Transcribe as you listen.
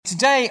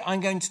Today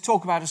I'm going to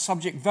talk about a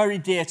subject very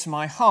dear to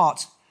my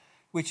heart,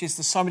 which is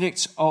the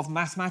subject of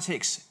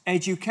mathematics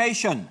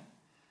education.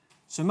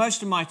 So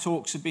most of my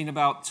talks have been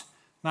about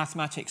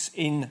mathematics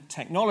in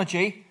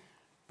technology,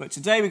 but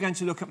today we're going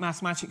to look at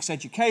mathematics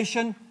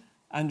education,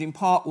 and in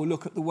part we'll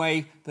look at the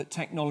way that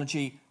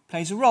technology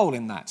plays a role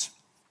in that.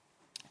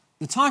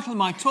 The title of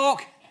my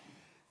talk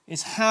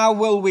is How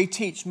Will We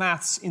Teach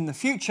Maths in the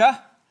Future?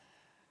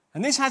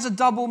 And this has a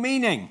double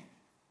meaning.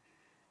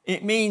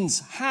 It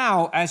means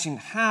how, as in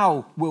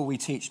how will we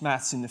teach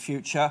maths in the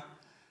future,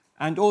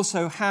 and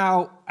also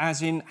how,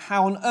 as in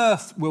how on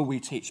earth will we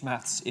teach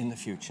maths in the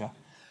future.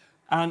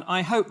 And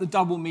I hope the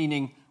double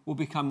meaning will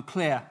become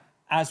clear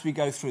as we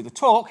go through the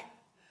talk.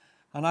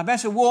 And I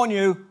better warn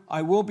you,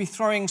 I will be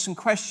throwing some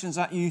questions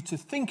at you to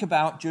think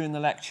about during the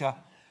lecture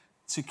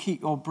to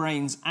keep your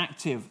brains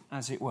active,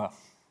 as it were.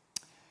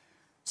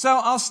 So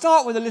I'll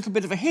start with a little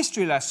bit of a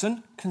history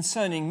lesson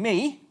concerning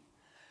me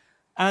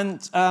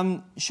and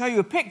show you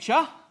a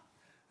picture.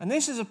 And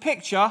this is a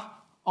picture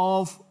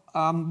of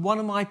one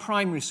of my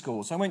primary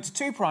schools. I went to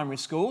two primary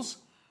schools,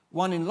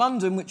 one in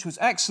London, which was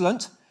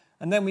excellent,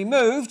 and then we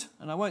moved,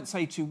 and I won't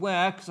say to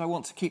where because I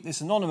want to keep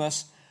this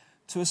anonymous,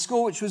 to a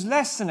school which was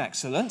less than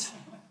excellent.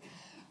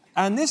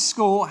 And this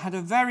school had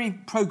a very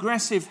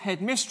progressive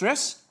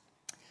headmistress,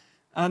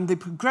 and the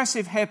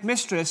progressive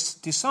headmistress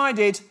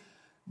decided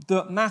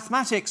that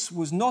mathematics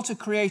was not a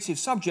creative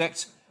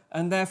subject,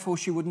 and therefore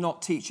she would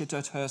not teach it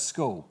at her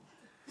school.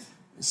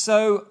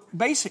 So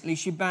basically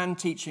she banned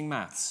teaching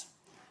maths.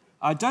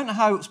 I don't know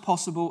how it was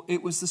possible.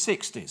 It was the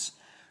 60s.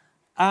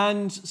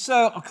 And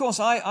so, of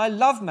course, I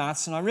love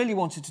maths and I really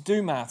wanted to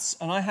do maths,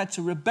 and I had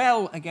to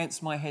rebel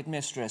against my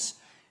headmistress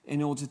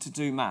in order to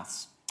do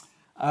maths.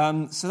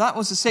 So that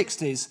was the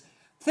 60s.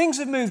 Things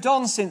have moved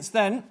on since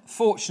then,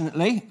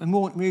 fortunately, and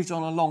moved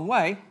on a long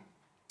way.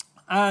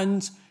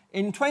 And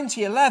in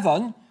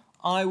 2011,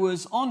 I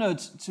was honoured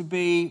to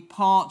be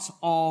part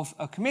of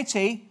a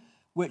committee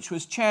which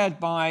was chaired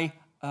by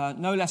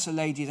no less a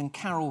lady than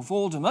Carol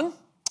Vorderman.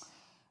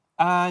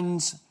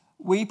 And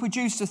we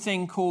produced a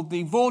thing called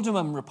the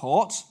Vorderman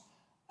Report,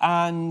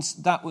 and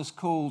that was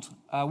called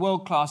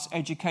World-Class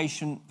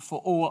Education for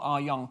All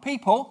Our Young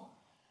People.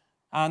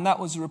 And that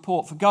was a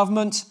report for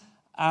government,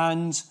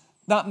 and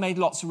that made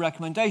lots of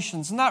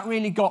recommendations. And that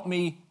really got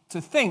me to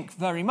think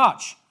very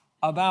much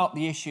about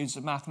the issues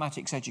of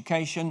mathematics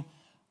education,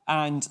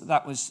 and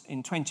that was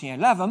in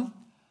 2011. And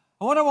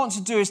what I want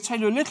to do is tell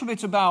you a little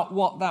bit about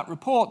what that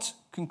report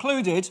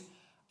concluded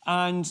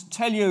and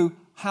tell you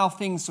how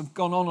things have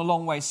gone on a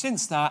long way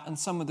since that and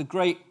some of the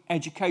great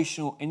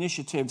educational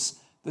initiatives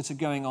that are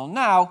going on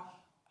now,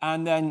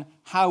 and then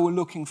how we're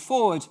looking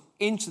forward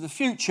into the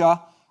future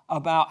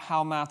about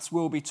how maths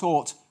will be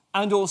taught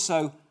and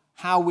also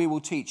how we will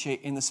teach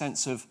it in the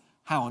sense of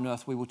how on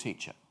earth we will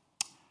teach it.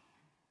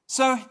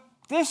 So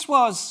this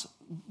was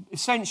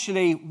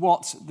essentially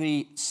what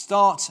the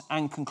start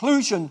and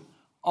conclusion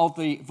of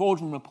the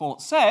Vorderman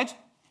report said.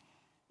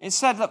 It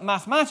said that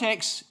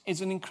mathematics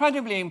is an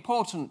incredibly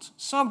important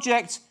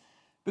subject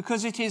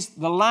because it is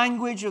the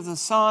language of the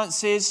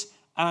sciences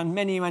and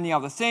many, many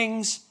other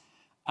things,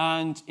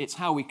 and it's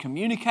how we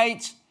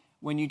communicate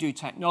when you do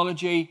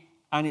technology,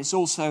 and it's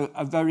also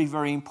a very,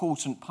 very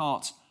important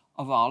part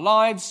of our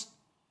lives.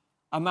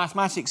 And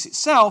mathematics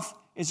itself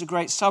is a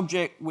great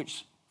subject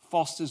which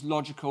fosters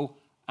logical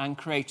and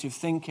creative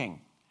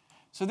thinking.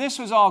 So this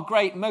was our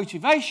great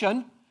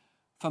motivation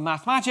for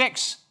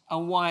mathematics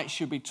and why it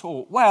should be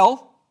taught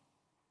well.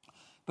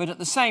 But at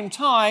the same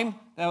time,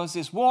 there was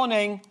this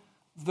warning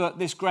that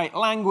this great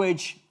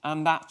language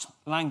and that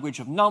language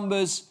of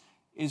numbers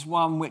is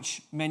one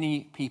which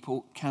many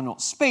people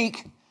cannot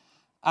speak,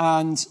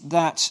 and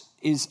that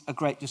is a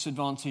great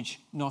disadvantage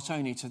not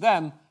only to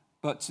them,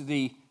 but to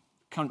the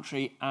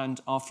country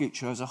and our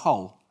future as a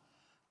whole.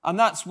 And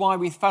that's why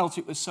we felt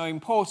it was so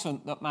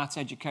important that maths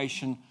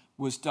education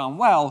was done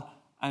well,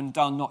 and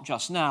done not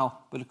just now,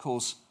 but of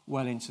course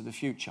well into the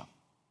future.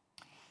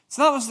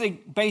 So that was the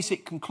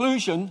basic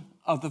conclusion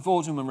of the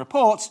Vorderman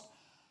report,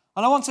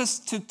 and I want us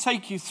to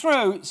take you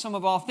through some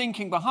of our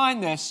thinking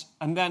behind this,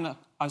 and then,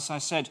 as I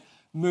said,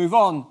 move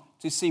on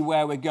to see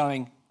where we're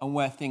going and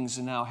where things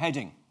are now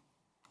heading.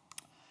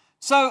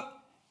 So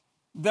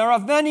there are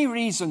many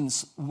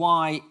reasons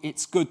why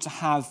it's good to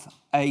have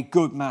a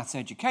good maths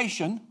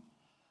education,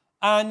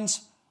 and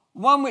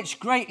one which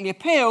greatly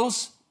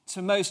appeals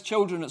to most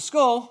children at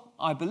school,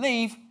 I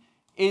believe,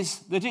 is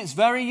that it's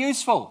very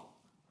useful.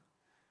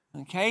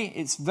 Okay,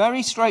 it's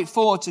very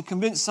straightforward to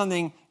convince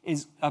something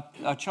is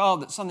a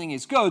child that something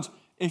is good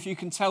if you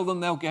can tell them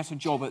they'll get a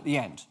job at the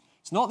end.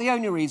 It's not the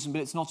only reason,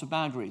 but it's not a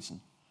bad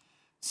reason.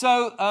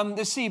 So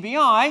the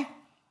CBI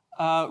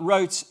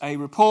wrote a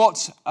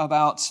report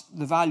about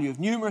the value of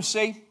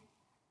numeracy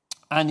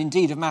and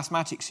indeed of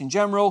mathematics in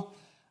general,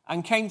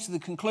 and came to the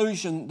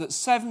conclusion that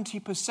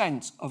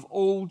 70% of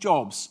all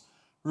jobs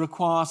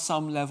require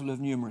some level of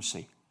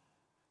numeracy.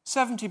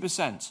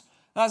 70%.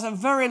 That's a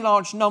very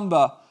large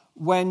number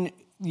when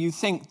you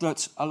think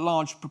that a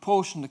large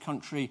proportion of the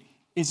country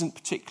isn't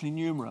particularly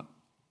numerate.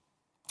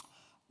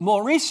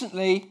 More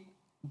recently,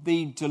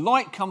 the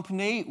Deloitte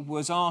company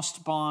was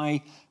asked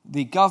by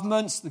the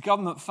government. The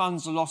government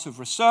funds a lot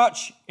of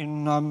research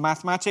in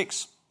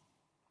mathematics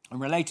and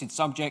related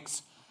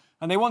subjects,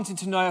 and they wanted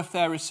to know if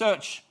their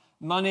research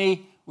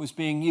money was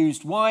being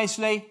used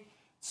wisely.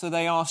 So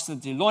they asked the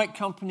Deloitte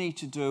company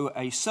to do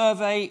a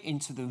survey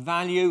into the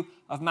value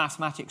of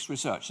mathematics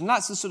research. And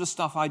that's the sort of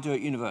stuff I do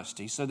at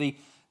university, so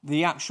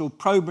the actual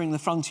probing the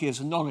frontiers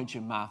of knowledge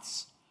in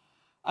maths.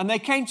 And they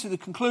came to the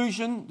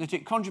conclusion that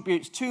it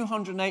contributes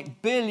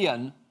 208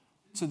 billion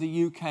to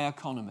the UK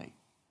economy.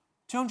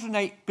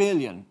 208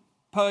 billion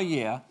per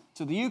year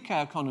to the UK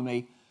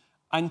economy,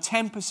 and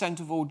 10%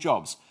 of all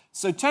jobs.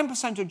 So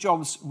 10% of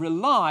jobs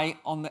rely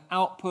on the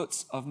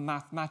outputs of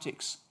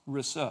mathematics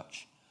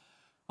research.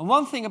 And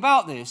one thing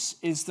about this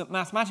is that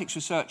mathematics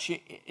research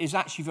is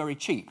actually very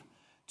cheap.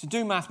 To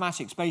do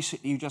mathematics,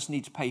 basically, you just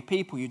need to pay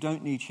people. You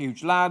don't need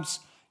huge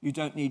labs. You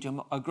don't need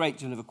a great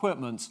deal of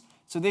equipment.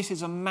 So this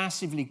is a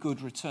massively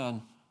good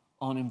return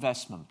on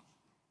investment.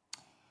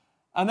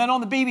 And then on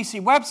the BBC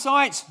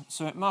website,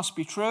 so it must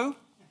be true,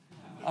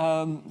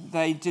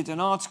 they did an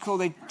article.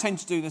 They tend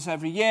to do this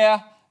every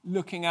year,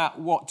 looking at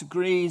what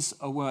degrees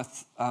are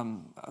worth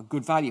a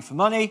good value for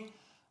money.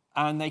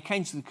 And they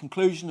came to the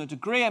conclusion a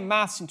degree in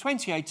maths in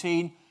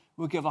 2018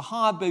 will give a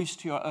higher boost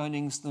to your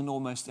earnings than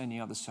almost any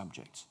other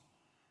subject.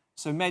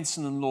 So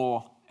medicine and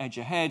law edge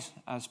ahead,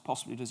 as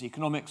possibly does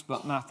economics,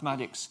 but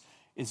mathematics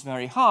is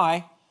very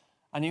high.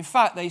 And in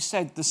fact, they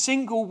said the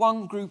single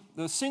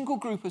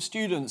group of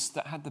students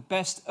that had the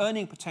best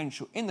earning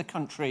potential in the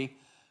country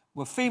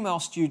were female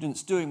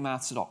students doing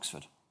maths at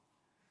Oxford.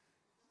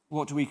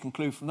 What do we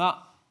conclude from that?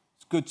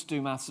 It's good to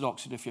do maths at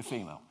Oxford if you're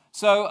female.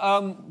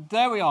 So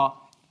there we are.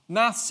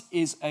 Maths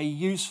is a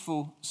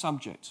useful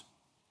subject.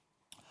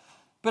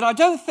 But I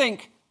don't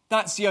think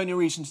that's the only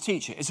reason to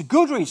teach it. It's a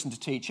good reason to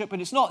teach it, but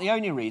it's not the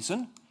only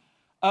reason.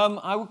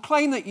 I would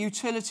claim that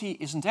utility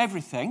isn't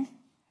everything.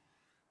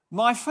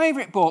 My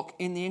favourite book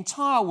in the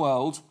entire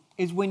world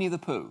is Winnie the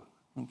Pooh.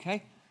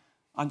 Okay?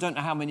 I don't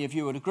know how many of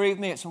you would agree with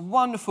me. It's a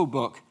wonderful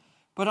book.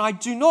 But I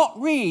do not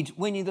read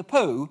Winnie the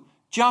Pooh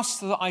just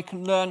so that I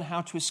can learn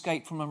how to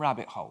escape from a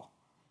rabbit hole.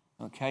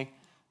 Okay?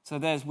 So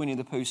there's Winnie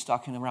the Pooh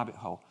stuck in a rabbit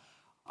hole.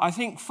 I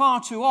think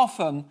far too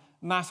often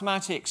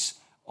mathematics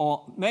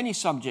or many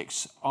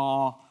subjects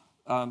are,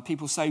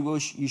 people say, well,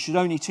 you should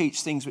only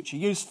teach things which are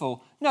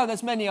useful. No,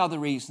 there's many other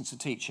reasons to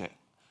teach it.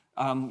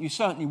 You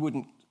certainly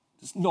wouldn't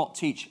not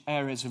teach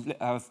areas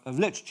of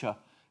literature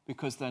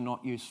because they're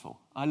not useful.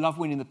 I love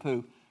Winnie the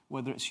Pooh,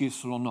 whether it's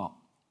useful or not.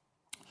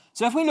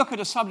 So if we look at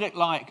a subject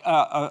like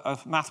a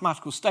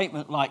mathematical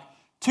statement like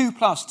 2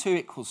 +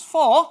 2 =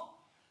 4,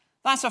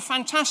 that's a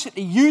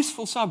fantastically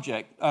useful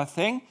subject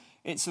thing.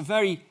 It's a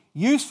very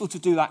useful to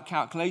do that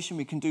calculation.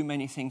 We can do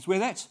many things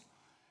with it.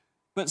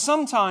 But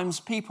sometimes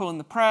people in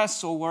the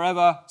press or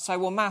wherever say,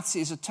 well, maths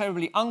is a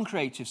terribly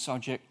uncreative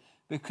subject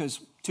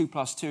because 2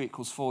 + 2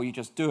 = 4, you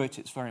just do it,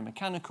 it's very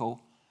mechanical.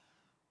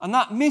 And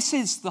that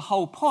misses the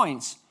whole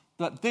point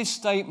that this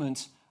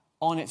statement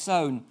on its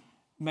own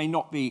may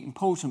not be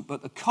important,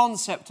 but the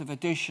concept of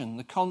addition,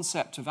 the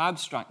concept of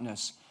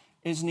abstractness,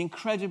 is an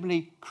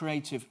incredibly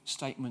creative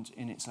statement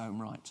in its own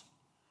right.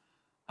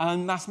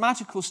 And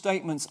mathematical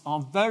statements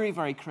are very,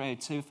 very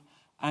creative,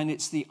 and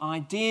it's the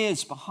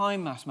ideas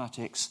behind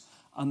mathematics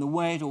and the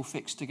way it all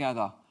fits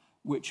together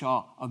which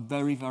are a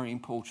very, very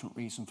important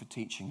reason for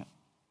teaching it.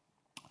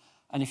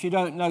 And if you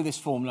don't know this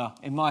formula,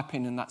 in my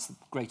opinion, that's the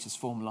greatest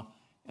formula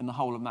in the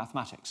whole of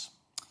mathematics.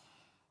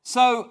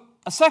 So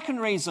a second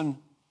reason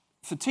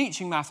for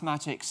teaching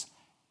mathematics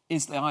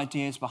is the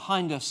ideas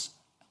behind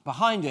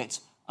it,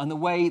 and the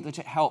way that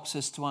it helps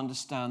us to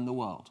understand the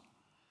world.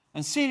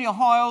 And Celia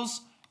Hoyles,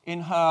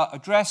 in her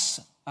address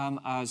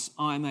as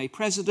IMA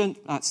president,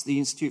 that's the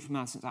Institute for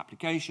Mathematics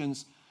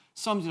Applications,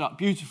 summed it up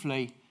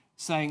beautifully,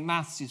 saying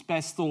maths is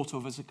best thought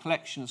of as a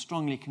collection of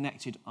strongly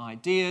connected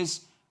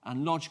ideas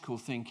and logical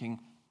thinking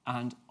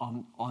and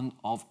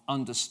of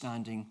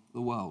understanding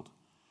the world.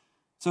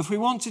 So if we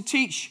want to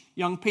teach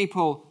young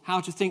people how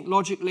to think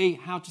logically,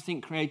 how to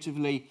think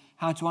creatively,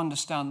 how to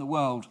understand the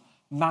world,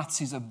 maths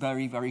is a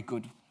very, very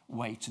good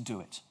way to do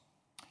it.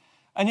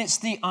 And it's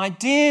the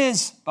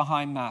ideas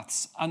behind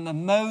maths and the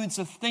modes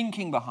of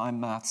thinking behind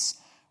maths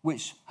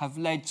which have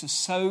led to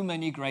so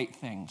many great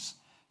things.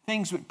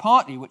 Things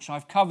which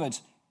I've covered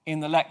in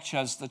the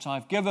lectures that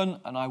I've given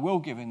and I will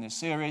give in this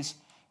series,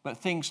 but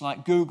things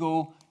like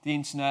Google, the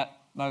internet,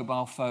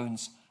 mobile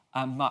phones,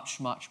 and much,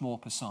 much more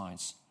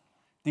besides.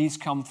 These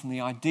come from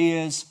the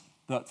ideas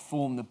that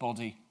form the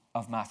body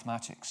of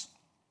mathematics.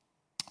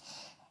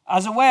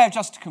 As a way of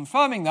just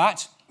confirming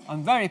that,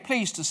 I'm very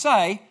pleased to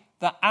say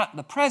that at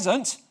the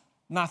present,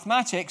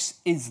 mathematics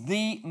is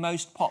the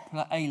most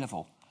popular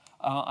A-level.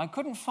 I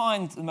couldn't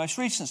find the most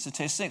recent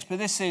statistics, but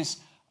this is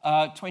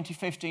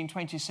 2015,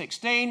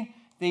 2016.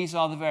 These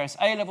are the various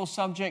A-level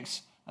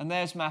subjects, and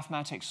there's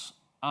mathematics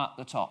at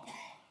the top.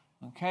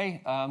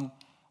 Okay,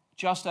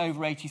 just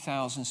over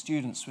 80,000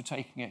 students were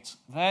taking it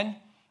then.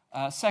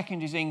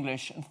 Second is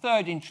English, and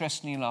third,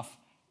 interestingly enough,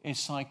 is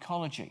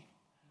psychology.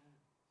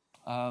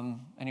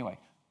 Anyway,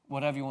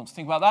 whatever you want to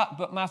think about that.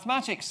 But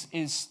mathematics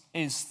is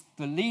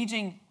the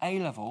leading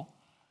A-level.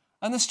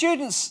 And the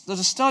students that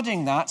are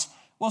studying that,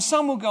 well,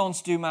 some will go on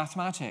to do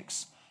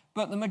mathematics,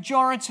 but the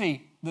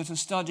majority that are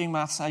studying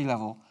maths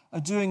A-level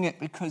are doing it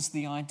because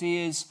the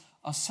ideas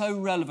are so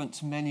relevant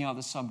to many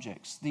other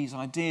subjects. These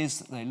ideas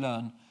that they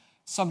learn,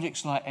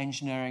 subjects like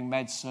engineering,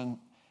 medicine,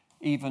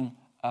 even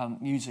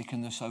music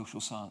and the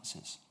social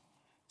sciences.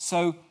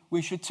 So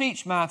we should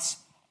teach maths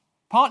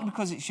partly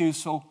because it's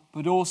useful,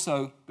 but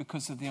also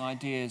because of the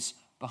ideas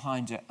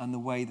behind it and the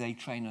way they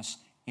train us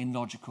in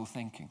logical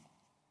thinking.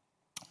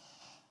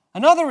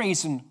 Another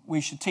reason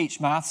we should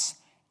teach maths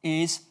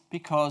is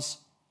because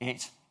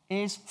it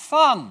is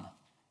fun.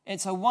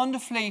 It's a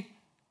wonderful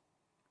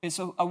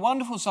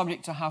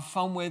subject to have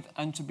fun with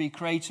and to be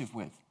creative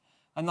with.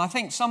 And I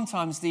think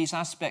sometimes these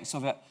aspects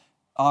of it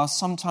are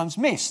sometimes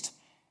missed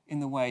in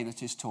the way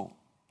that it's taught.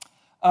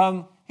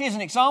 Here's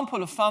an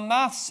example of fun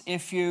maths.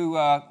 If you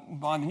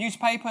buy the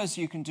newspapers,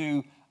 you can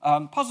do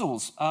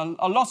puzzles.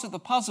 A lot of the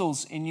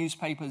puzzles in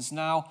newspapers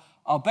now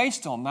are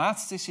based on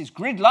maths. This is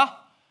Gridler,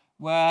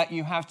 where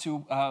you have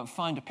to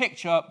find a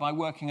picture by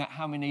working out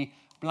how many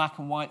black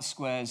and white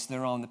squares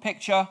there are in the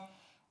picture.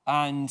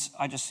 And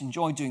I just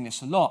enjoy doing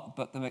this a lot,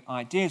 but the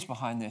ideas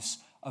behind this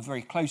are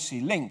very closely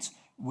linked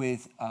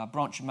with a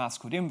branch of maths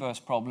called inverse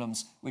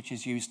problems, which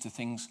is used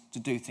to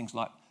do things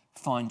like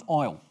find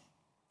oil.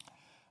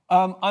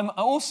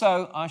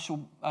 I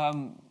shall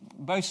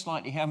boast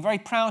slightly here, I'm very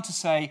proud to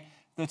say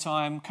that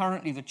I'm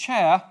currently the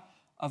chair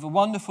of a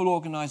wonderful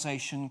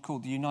organisation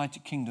called the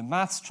United Kingdom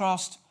Maths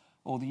Trust,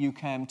 or the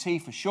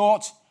UKMT for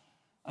short.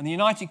 And the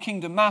United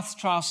Kingdom Maths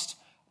Trust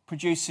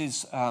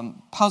produces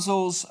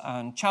puzzles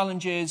and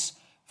challenges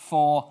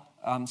for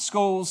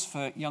schools,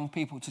 for young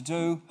people to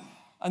do.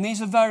 And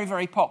these are very,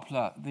 very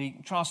popular. The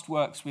trust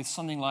works with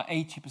something like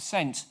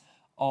 80%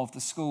 of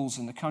the schools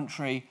in the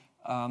country.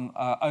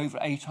 Over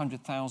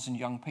 800,000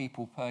 young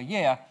people per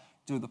year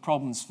do the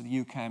problems for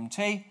the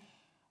UKMT.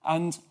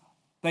 And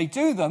they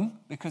do them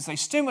because they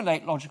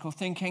stimulate logical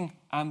thinking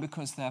and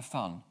because they're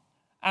fun.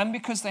 And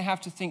because they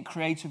have to think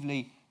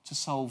creatively to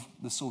solve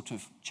the sort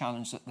of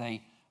challenge that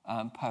they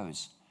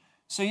pose.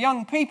 So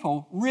young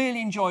people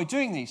really enjoy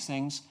doing these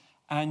things,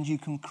 and you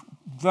can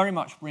very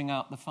much bring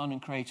out the fun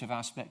and creative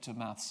aspect of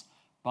maths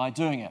by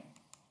doing it.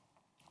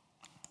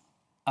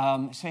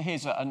 So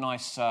here's a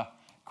nice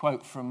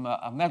quote from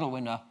a medal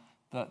winner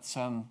that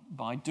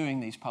by doing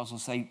these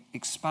puzzles, they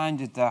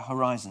expanded their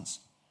horizons.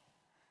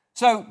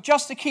 So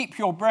just to keep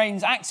your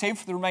brains active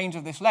for the remainder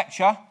of this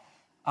lecture,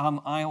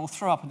 I will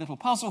throw up a little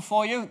puzzle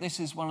for you. This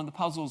is one of the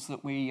puzzles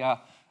that we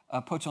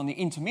put on the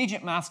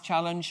Intermediate Maths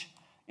Challenge.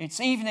 It's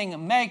evening,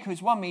 and Meg,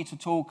 who's 1 metre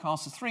tall,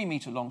 casts a 3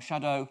 metre long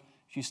shadow.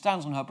 She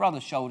stands on her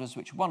brother's shoulders,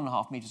 which are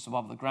 1.5 metres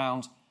above the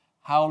ground.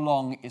 How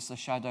long is the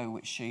shadow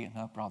which she and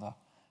her brother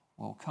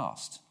will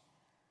cast?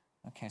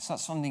 Okay, so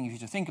that's something for you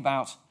to think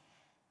about.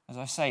 As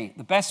I say,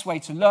 the best way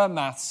to learn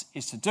maths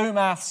is to do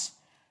maths.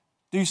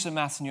 Do some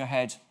maths in your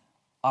head.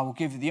 I will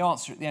give you the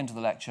answer at the end of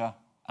the lecture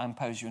and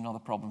pose you another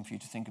problem for you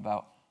to think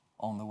about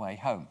on the way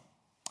home.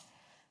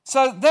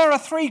 So there are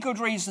 3 good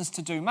reasons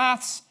to do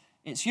maths.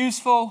 It's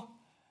useful,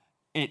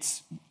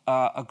 it's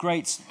a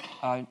great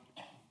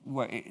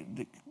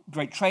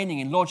training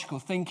in logical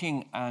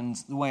thinking and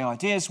the way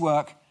ideas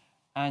work,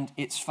 and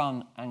it's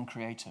fun and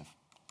creative.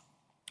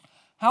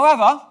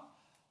 However,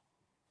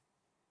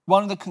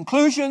 one of the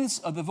conclusions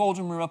of the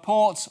Vorderman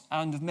Report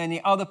and of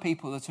many other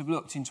people that have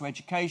looked into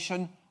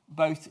education,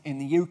 both in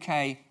the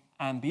UK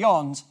and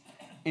beyond,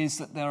 is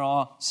that there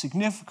are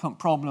significant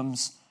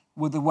problems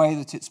with the way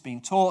that it's been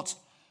taught,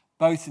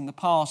 both in the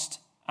past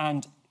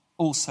and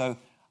also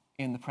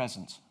in the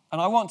present.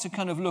 And I want to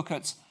kind of look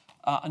at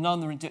a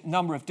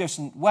number of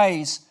different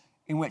ways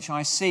in which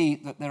I see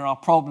that there are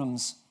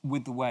problems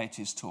with the way it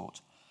is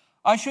taught.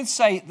 I should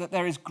say that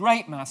there is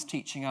great maths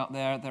teaching out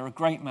there. There are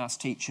great maths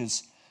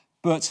teachers,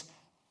 but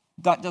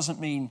that doesn't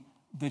mean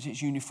that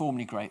it's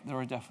uniformly great. There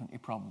are definitely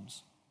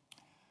problems.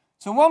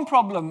 So one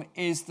problem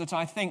is that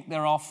I think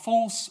there are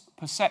false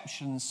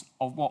perceptions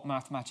of what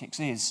mathematics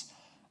is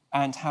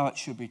and how it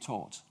should be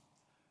taught.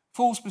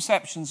 False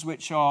perceptions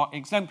which are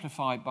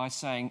exemplified by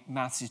saying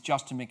maths is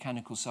just a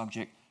mechanical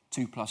subject,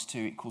 2 +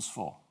 2 =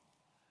 4.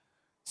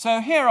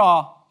 So here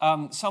are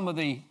some of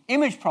the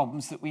image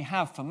problems that we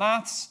have for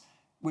maths,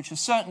 which are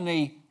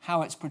certainly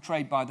how it's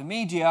portrayed by the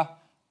media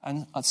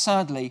and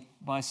sadly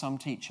by some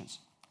teachers.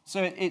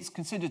 So it's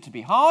considered to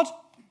be hard,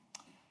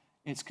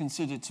 it's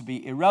considered to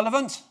be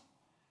irrelevant,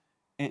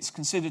 it's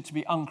considered to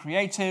be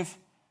uncreative,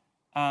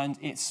 and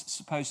it's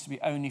supposed to be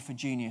only for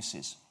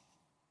geniuses.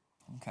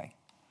 Okay.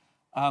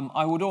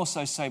 I would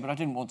also say, but I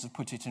didn't want to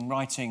put it in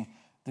writing,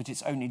 that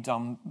it's only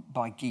done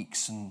by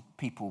geeks and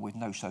people with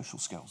no social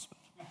skills.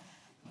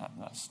 But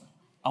that's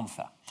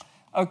unfair.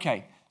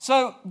 Okay,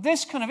 so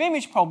this kind of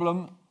image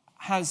problem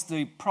has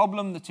the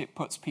problem that it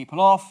puts people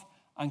off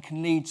and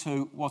can lead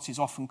to what is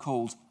often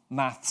called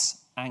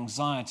maths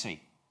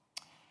anxiety.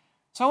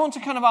 So I want to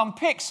kind of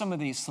unpick some of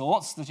these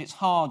thoughts, that it's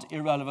hard,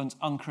 irrelevant,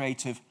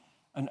 uncreative,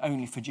 and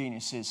only for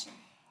geniuses,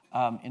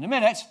 in a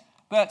minute.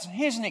 But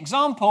here's an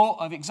example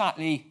of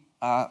exactly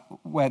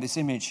where this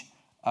image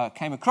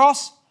came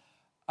across.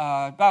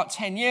 About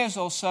 10 years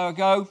or so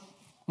ago,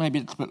 maybe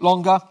a little bit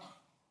longer,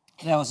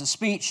 there was a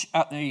speech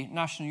at the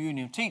National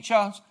Union of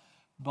Teachers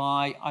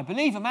by, I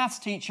believe, a maths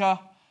teacher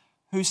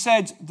who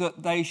said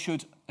that they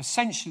should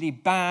essentially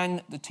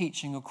ban the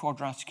teaching of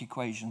quadratic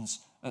equations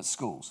at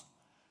schools.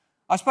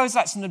 I suppose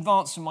that's an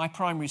advance from my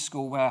primary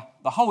school where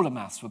the whole of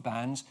maths were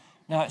banned.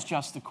 Now it's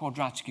just the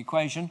quadratic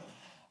equation.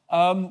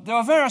 There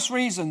are various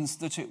reasons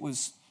that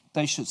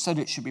they said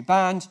it should be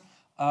banned.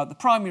 The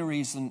primary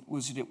reason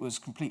was that it was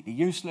completely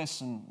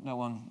useless and no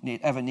one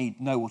ever need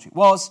know what it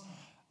was.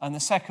 And the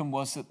second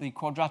was that the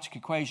quadratic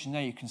equation,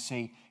 there you can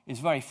see, is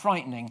very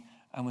frightening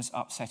and was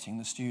upsetting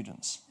the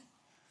students.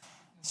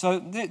 So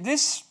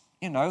this,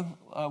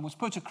 was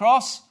put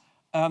across.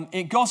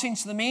 It got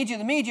into the media.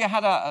 The media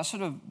had a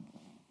sort of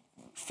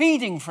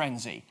feeding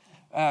frenzy.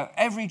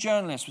 Every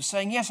journalist was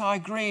saying, yes, I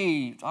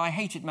agree, I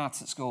hated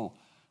maths at school.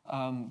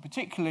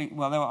 Particularly,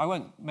 well, I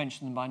won't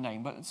mention them by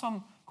name, but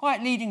some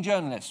quite leading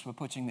journalists were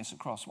putting this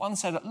across. One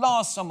said, at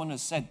last someone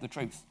has said the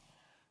truth.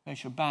 They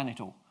should ban it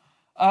all.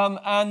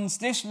 And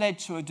this led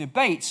to a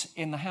debate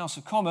in the House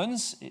of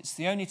Commons. It's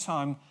the only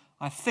time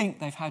I think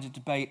they've had a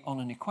debate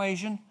on an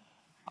equation.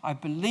 I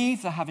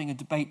believe they're having a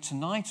debate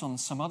tonight on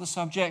some other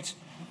subject.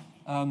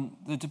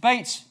 The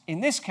debate,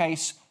 in this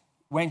case,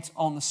 went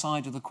on the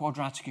side of the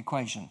quadratic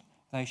equation.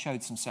 They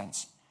showed some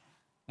sense.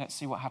 Let's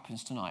see what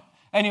happens tonight.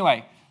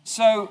 Anyway,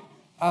 so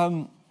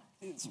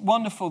it's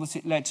wonderful that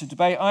it led to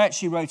debate. I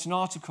actually wrote an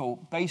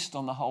article based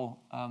on the whole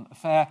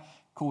affair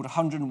called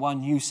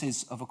 101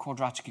 Uses of a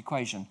Quadratic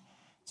Equation.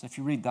 So if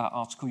you read that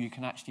article, you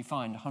can actually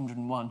find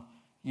 101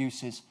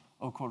 uses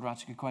of a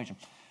quadratic equation.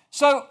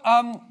 So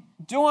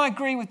do I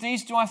agree with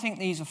these? Do I think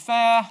these are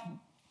fair?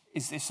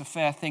 Is this a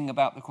fair thing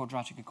about the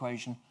quadratic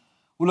equation?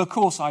 Well, of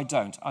course I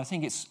don't. I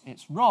think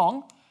it's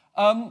wrong.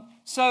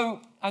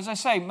 So, as I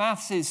say,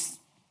 maths is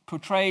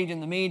portrayed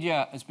in the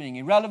media as being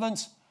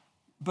irrelevant,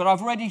 but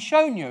I've already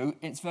shown you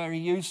it's very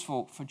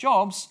useful for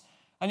jobs.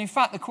 And in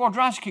fact, the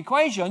quadratic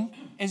equation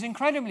is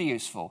incredibly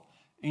useful.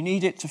 You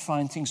need it to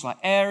find things like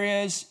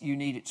areas. You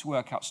need it to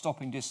work out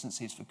stopping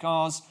distances for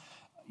cars.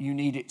 You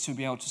need it to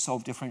be able to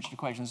solve differential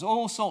equations.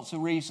 All sorts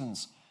of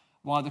reasons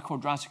why the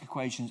quadratic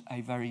equation is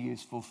a very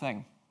useful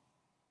thing.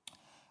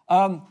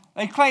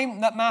 They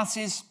claim that maths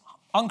is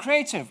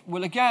uncreative.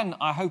 Well, again,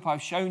 I hope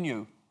I've shown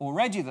you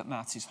already that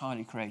maths is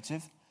highly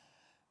creative.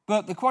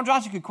 But the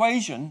quadratic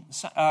equation,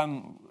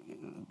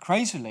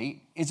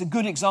 crazily, is a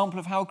good example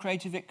of how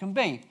creative it can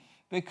be,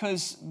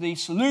 because the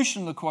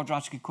solution of the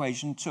quadratic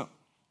equation took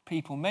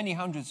people many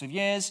hundreds of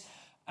years,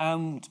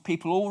 and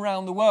people all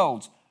around the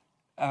world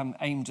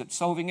aimed at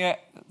solving it.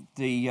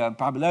 The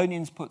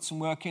Babylonians put some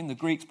work in, the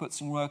Greeks put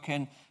some work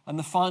in, and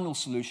the final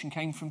solution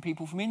came from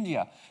people from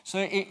India.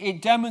 So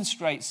it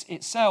demonstrates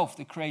itself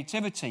the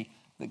creativity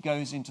that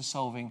goes into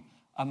solving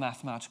a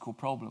mathematical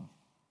problem.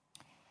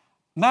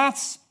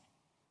 Maths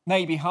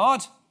may be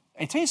hard.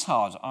 It is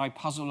hard. I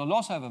puzzle a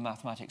lot over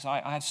mathematics.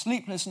 I have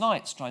sleepless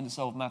nights trying to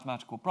solve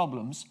mathematical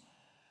problems.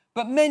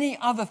 But many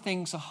other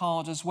things are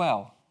hard as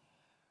well.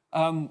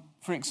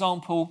 For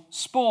example,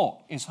 sport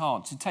is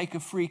hard. To take a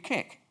free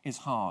kick is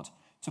hard.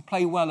 To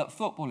play well at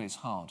football is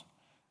hard.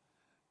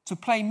 To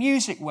play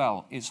music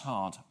well is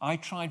hard. I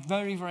tried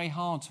very, very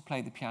hard to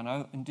play the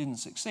piano and didn't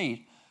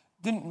succeed.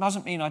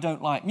 Doesn't mean I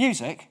don't like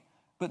music,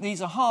 but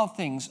these are hard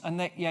things, and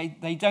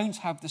they don't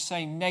have the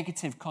same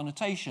negative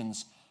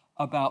connotations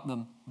about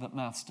them that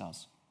maths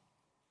does.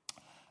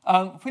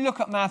 If we look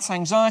at maths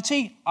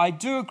anxiety, I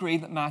do agree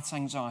that maths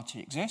anxiety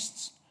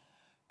exists,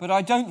 but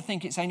I don't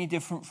think it's any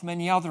different from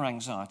any other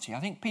anxiety. I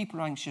think people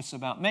are anxious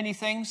about many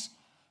things.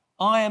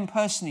 I am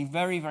personally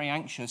very, very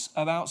anxious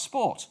about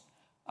sport.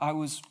 I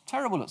was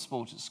terrible at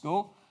sport at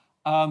school.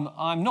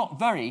 I'm not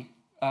very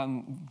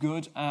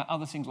good at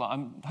other things, like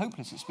I'm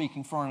hopeless at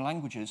speaking foreign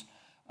languages,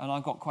 and I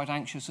got quite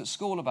anxious at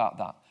school about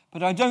that.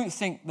 But I don't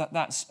think that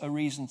that's a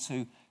reason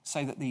to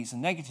say that these are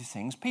negative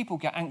things. People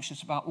get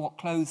anxious about what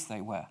clothes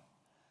they wear.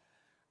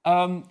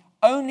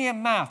 Only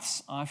in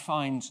maths, I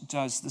find,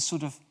 does the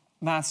sort of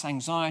maths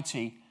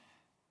anxiety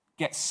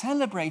get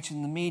celebrated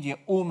in the media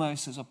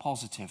almost as a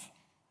positive.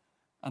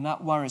 And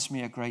that worries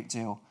me a great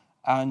deal.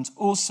 And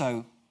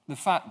also, the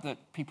fact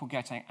that people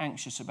get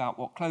anxious about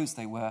what clothes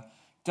they wear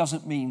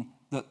doesn't mean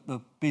that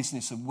the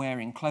business of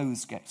wearing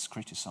clothes gets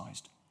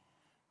criticised.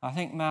 I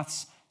think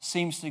maths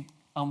seems to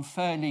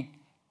unfairly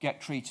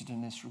get treated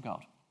in this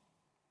regard.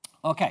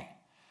 Okay.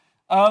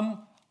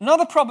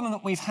 Another problem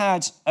that we've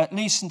had, at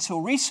least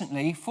until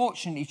recently,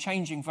 fortunately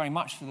changing very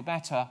much for the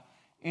better,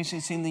 is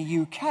that in the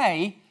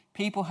UK,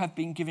 people have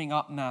been giving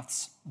up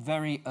maths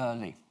very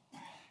early.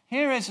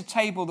 Here is a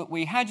table that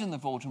we had in the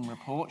Vaughan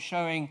report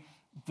showing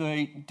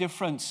the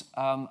different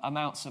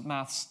amounts of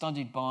maths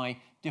studied by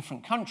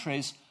different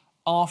countries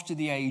after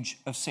the age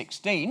of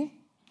 16.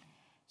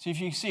 So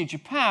if you see,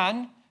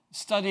 Japan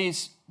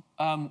studies,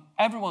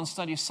 everyone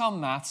studies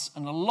some maths,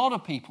 and a lot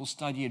of people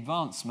study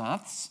advanced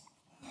maths.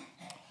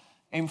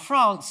 In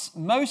France,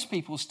 most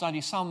people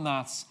study some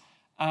maths,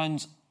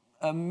 and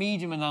a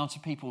medium amount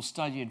of people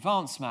study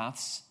advanced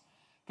maths.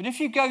 But if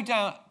you go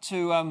down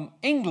to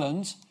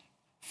England,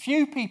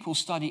 few people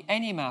study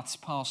any maths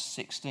past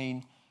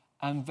 16,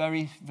 and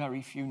very,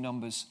 very few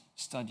numbers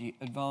study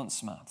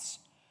advanced maths.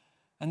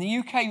 And the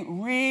UK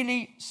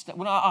really,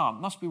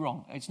 must be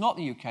wrong, it's not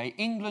the UK,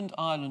 England,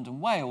 Ireland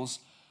and Wales,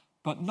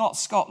 but not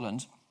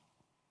Scotland,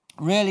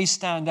 really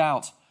stand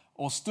out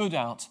or stood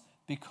out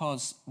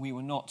because we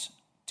were not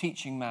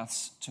teaching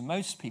maths to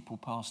most people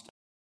past.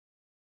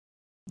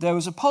 There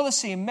was a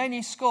policy in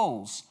many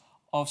schools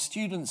of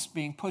students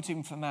being put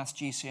in for maths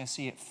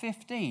GCSE at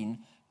 15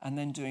 and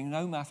then doing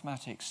no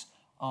mathematics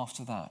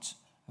after that.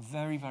 A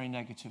very, very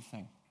negative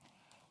thing.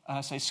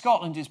 So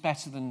Scotland is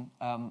better than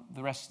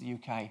the rest of the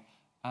UK,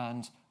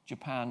 and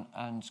Japan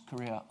and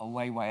Korea are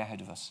way, way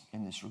ahead of us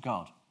in this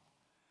regard.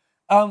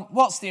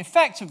 What's the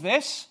effect of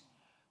this?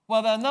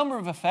 Well, there are a number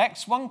of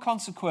effects. One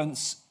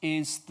consequence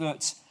is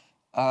that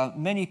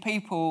many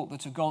people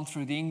that have gone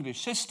through the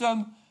English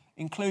system,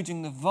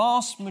 including the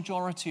vast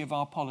majority of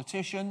our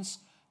politicians,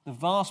 the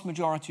vast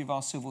majority of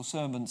our civil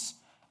servants,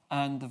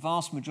 and the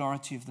vast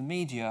majority of the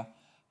media,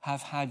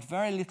 have had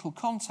very little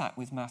contact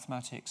with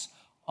mathematics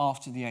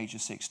after the age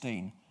of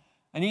 16.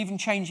 And even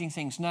changing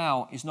things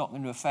now is not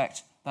going to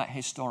affect that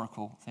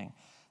historical thing.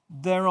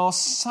 There are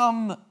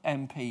some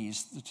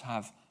MPs that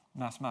have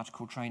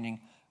mathematical training,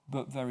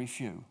 but very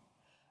few.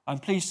 I'm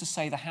pleased to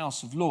say the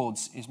House of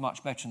Lords is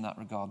much better in that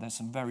regard. There's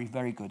some very,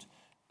 very good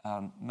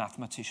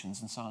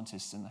mathematicians and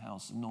scientists in the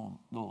House of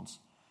Lords.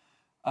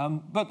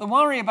 But the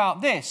worry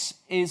about this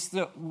is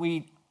that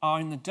we are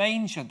in the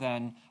danger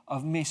then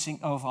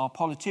of our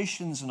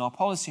politicians and our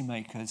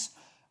policymakers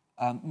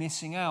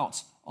missing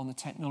out on the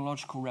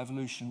technological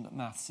revolution that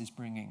maths is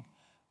bringing.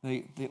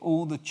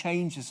 All the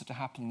changes that are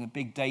happening, the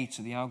big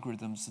data, the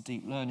algorithms, the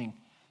deep learning,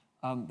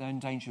 they're in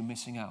danger of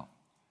missing out.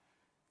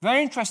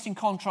 Very interesting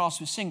contrast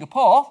with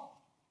Singapore.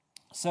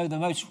 So the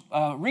most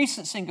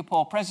recent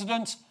Singapore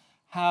president,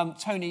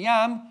 Tony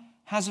Yam,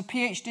 has a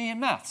PhD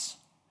in maths.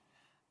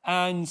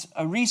 And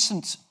a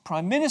recent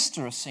Prime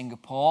Minister of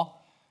Singapore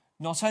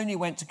not only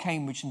went to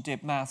Cambridge and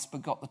did maths,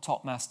 but got the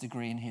top maths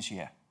degree in his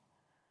year.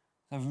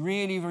 They're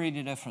really,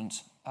 really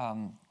different.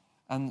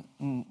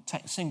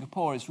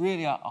 Singapore is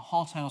really a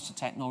hothouse of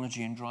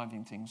technology and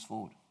driving things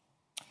forward.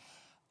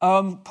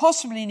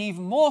 Possibly an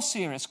even more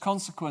serious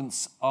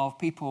consequence of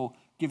people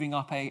giving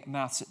up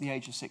maths at the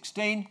age of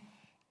 16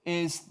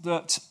 is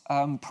that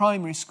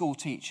primary school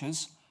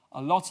teachers,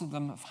 a lot of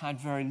them have had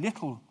very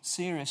little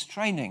serious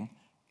training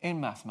in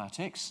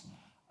mathematics.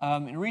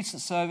 In a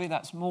recent survey,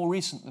 that's more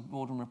recent than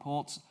Borden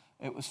reports,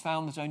 it was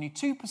found that only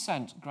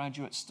 2%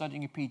 graduates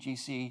studying a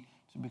PGCE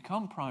to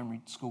become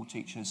primary school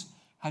teachers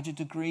had a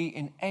degree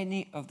in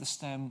any of the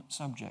STEM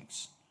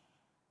subjects.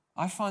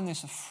 I find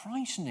this a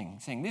frightening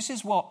thing. This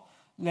is what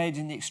led,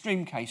 in the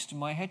extreme case, to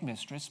my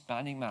headmistress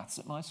banning maths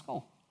at my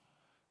school.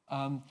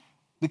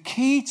 The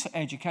key to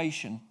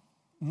education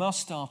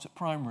must start at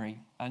primary,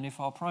 and if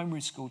our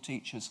primary school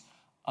teachers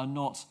are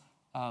not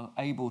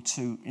able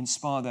to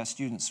inspire their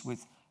students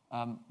with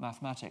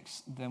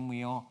mathematics, then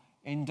we are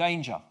in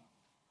danger.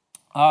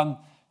 We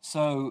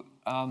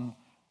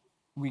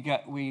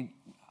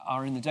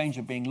are in the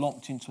danger of being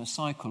locked into a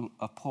cycle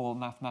of poor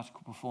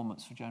mathematical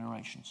performance for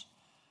generations.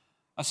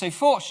 I say,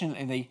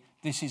 fortunately,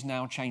 this is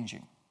now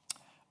changing,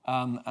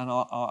 and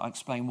I'll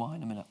explain why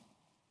in a minute.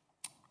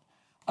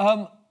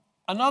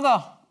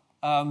 Another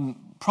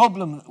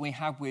problem that we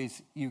have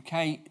with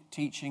UK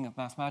teaching of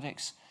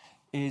mathematics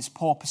is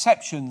poor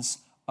perceptions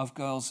of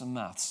girls and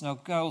maths. Now,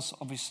 girls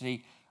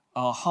obviously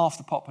are half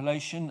the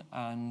population,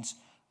 and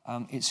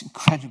it's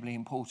incredibly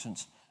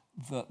important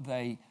that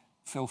they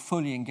feel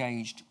fully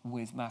engaged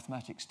with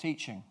mathematics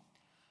teaching.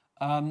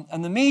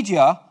 And the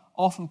media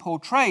often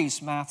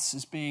portrays maths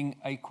as being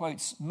a,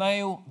 quotes,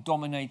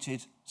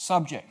 male-dominated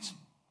subject.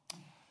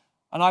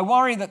 And I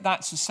worry that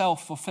that's a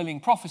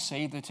self-fulfilling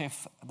prophecy, that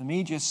if the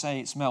media say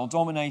it's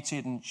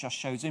male-dominated and just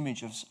shows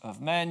images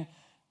of men,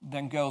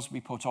 then girls will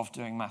be put off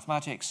doing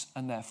mathematics,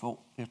 and therefore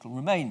it'll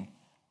remain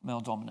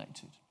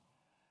male-dominated.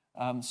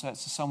 So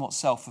it's a somewhat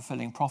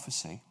self-fulfilling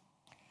prophecy.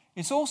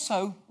 It's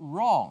also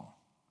wrong.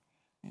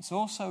 It's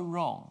also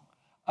wrong.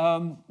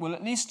 Well,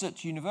 at least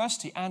at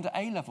university and at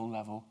A-level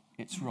level,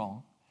 it's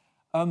wrong.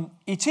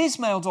 It is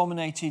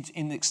male-dominated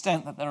in the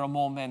extent that there are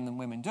more men than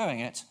women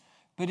doing it,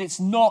 but it's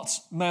not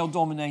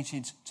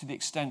male-dominated to the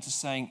extent of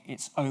saying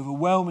it's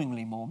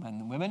overwhelmingly more men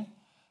than women.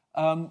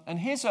 And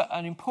here's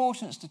an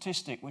important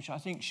statistic which I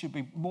think should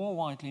be more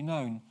widely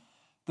known,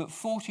 that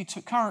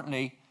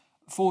currently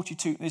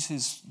 42, this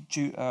is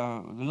the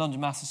London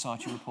Math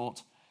Society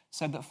report,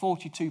 said that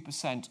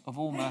 42% of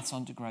all maths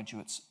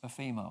undergraduates are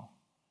female.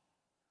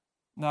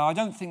 Now, I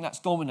don't think that's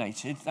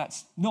dominated.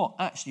 That's not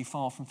actually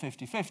far from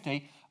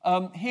 50-50.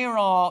 Here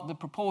are the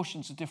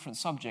proportions of different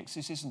subjects.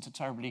 This isn't a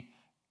terribly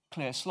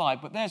clear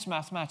slide, but there's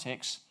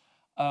mathematics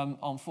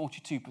on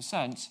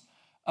 42%.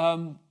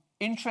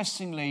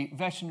 Interestingly,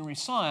 veterinary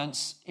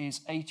science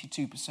is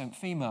 82%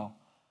 female.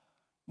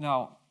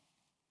 Now,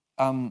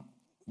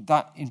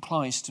 that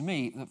implies to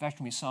me that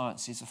veterinary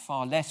science is a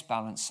far less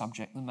balanced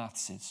subject than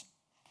maths is.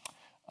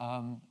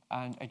 And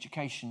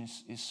education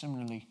is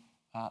similarly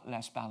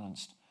less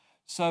balanced.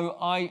 So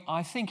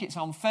I think it's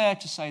unfair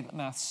to say that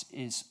maths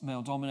is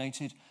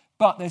male-dominated,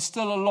 but there's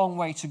still a long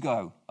way to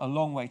go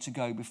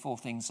before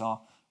things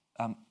are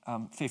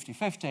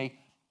 50-50.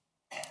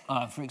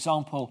 For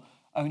example,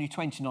 only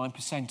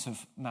 29%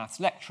 of maths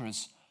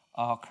lecturers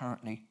are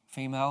currently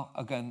female,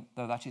 again,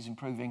 though that is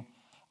improving.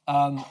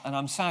 And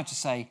I'm sad to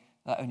say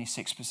that only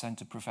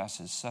 6% are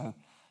professors, so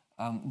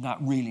that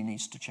really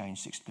needs to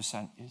change.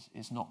 6%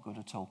 is not good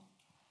at all.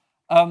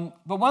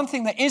 But one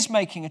thing that is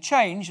making a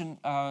change, and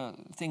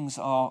things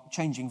are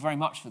changing very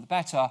much for the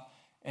better,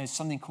 is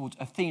something called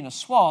Athena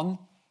Swan,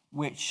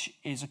 which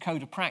is a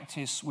code of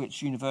practice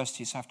which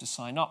universities have to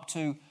sign up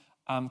to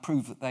and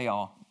prove that they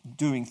are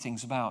doing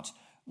things about,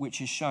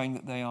 which is showing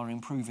that they are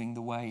improving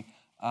the way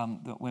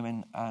that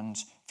women and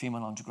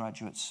female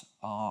undergraduates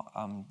are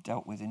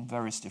dealt with in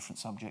various different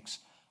subjects,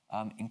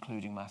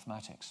 including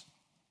mathematics.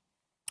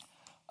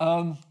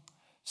 I'll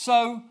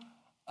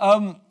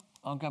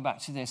go back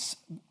to this.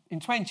 In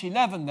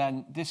 2011,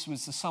 then, this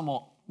was the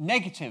somewhat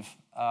negative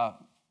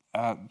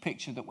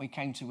picture that we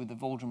came to with the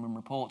Vorderman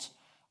report,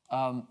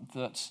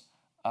 that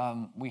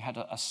we had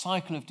a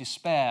cycle of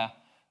despair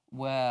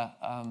where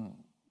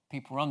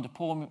people were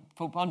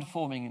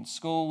underperforming in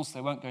schools,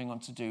 they weren't going on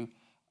to do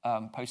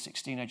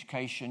post-16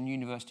 education,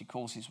 university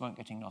courses weren't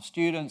getting enough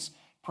students,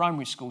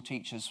 primary school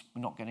teachers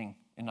were not getting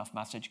enough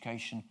maths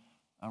education,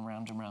 and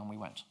round we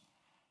went.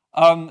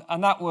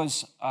 And that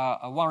was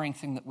a worrying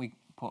thing that we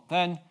put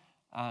then,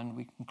 and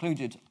we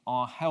concluded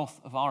our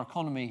health of our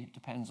economy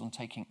depends on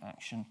taking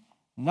action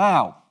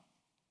now.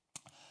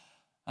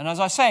 And as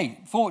I say,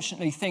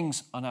 fortunately,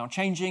 things are now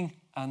changing,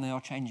 and they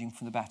are changing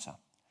for the better.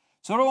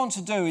 So what I want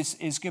to do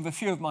is give a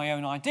few of my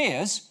own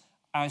ideas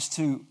as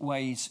to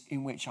ways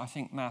in which I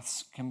think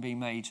maths can be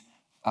made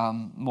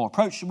more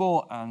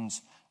approachable and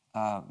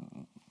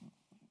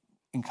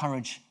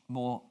encourage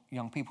more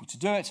young people to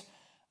do it.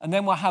 And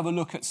then we'll have a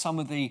look at some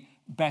of the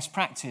best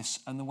practice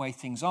and the way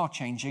things are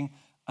changing,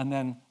 and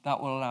then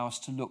that will allow us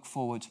to look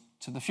forward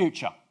to the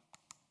future.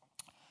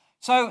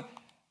 So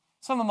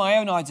some of my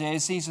own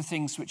ideas, these are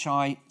things which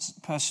I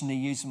personally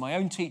use in my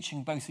own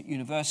teaching, both at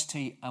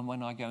university and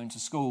when I go into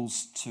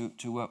schools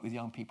to work with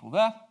young people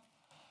there.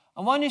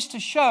 And one is to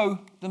show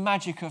the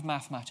magic of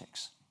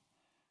mathematics.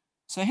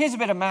 So here's a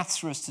bit of maths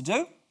for us to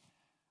do.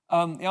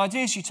 The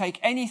idea is you take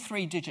any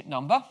 3-digit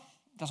number,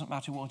 doesn't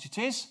matter what it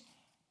is.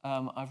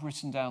 I've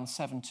written down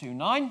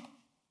 729,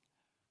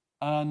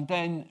 and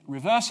then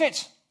reverse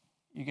it,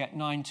 you get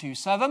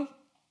 927.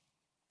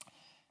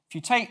 If you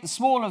take the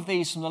smaller of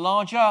these from the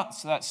larger,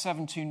 so that's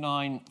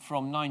 729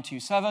 from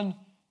 927,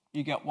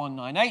 you get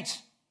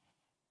 198.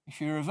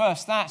 If you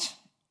reverse that,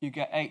 you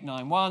get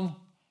 891.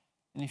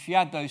 And if you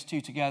add those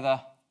two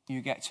together, you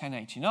get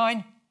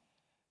 1089.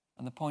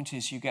 And the point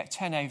is you get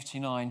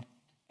 1089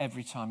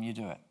 every time you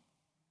do it.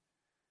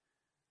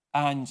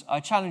 And I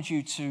challenge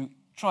you to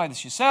try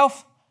this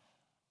yourself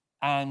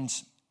and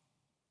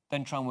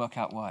then try and work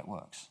out why it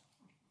works.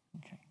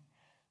 Okay.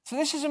 So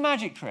this is a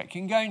magic trick.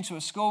 You can go into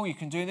a school, you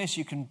can do this,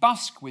 you can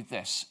busk with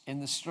this in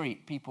the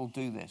street. People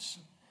do this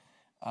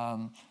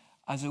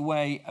as a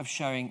way of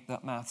showing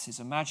that maths is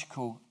a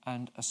magical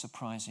and a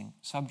surprising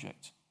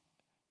subject.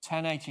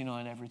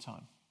 1089 every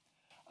time.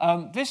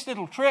 This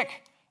little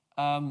trick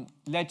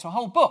led to a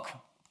whole book.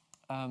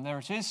 There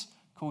it is,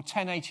 called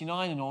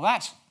 1089 and All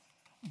That,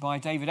 by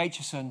David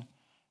Aitchison,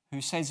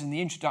 who says in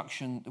the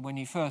introduction that when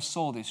he first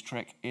saw this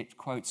trick, it,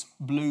 quotes,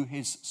 blew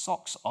his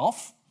socks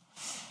off.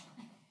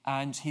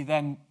 And he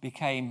then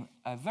became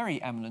a very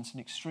eminent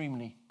and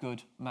extremely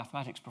good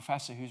mathematics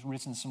professor who's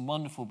written some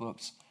wonderful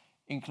books,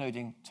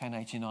 including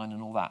 1089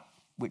 and All That,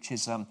 which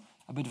is a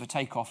bit of a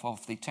takeoff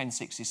of the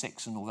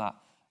 1066 and All That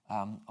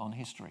on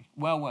history.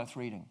 Well worth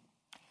reading.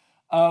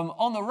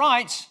 On the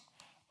right,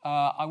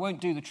 I won't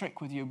do the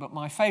trick with you, but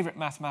my favourite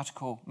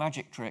mathematical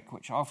magic trick,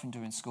 which I often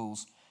do in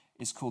schools,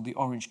 is called the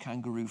orange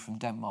kangaroo from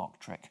Denmark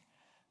trick.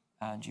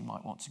 And you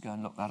might want to go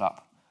and look that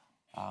up.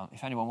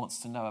 If anyone wants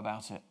to know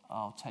about it,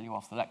 I'll tell you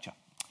after the lecture.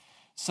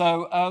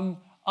 So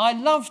I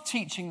love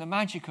teaching the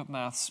magic of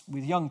maths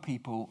with young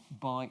people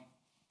by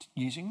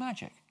using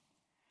magic.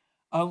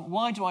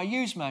 Why do I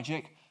use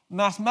magic?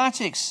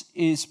 Mathematics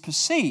is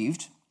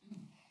perceived,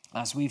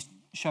 as we've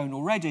shown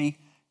already,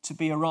 to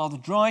be a rather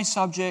dry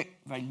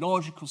subject, very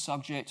logical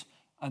subject,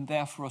 and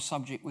therefore a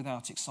subject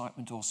without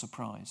excitement or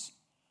surprise.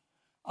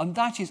 And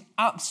that is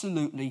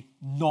absolutely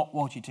not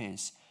what it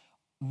is.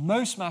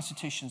 Most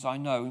mathematicians I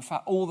know, in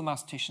fact all the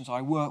mathematicians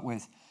I work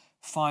with,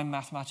 find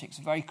mathematics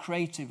a very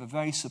creative, a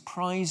very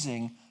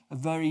surprising, a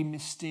very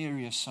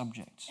mysterious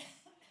subject.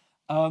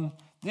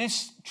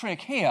 This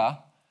trick here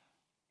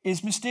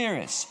is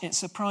mysterious, it's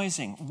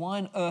surprising. Why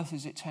on earth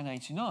is it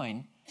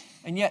 1089?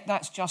 And yet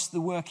that's just the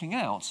working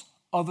out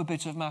of a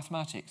bit of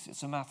mathematics.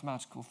 It's a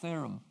mathematical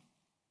theorem.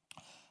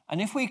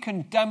 And if we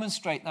can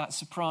demonstrate that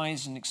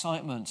surprise and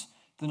excitement,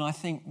 then I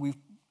think we've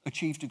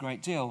achieved a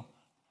great deal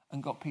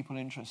and got people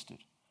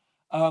interested.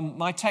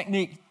 My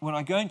technique when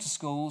I go into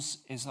schools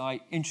is I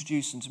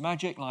introduce them to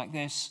magic like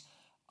this.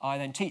 I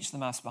then teach the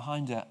maths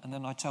behind it, and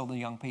then I tell the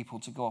young people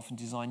to go off and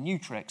design new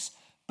tricks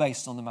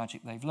based on the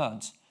magic they've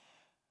learned.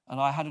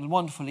 And I had a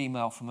wonderful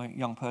email from a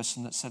young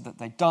person that said that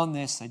they'd done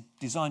this, they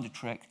designed a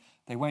trick,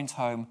 they went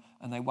home,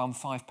 and they won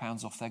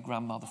 £5 off their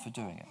grandmother for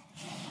doing it.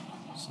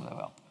 So there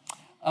we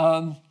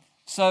are.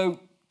 So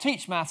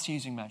teach maths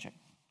using magic.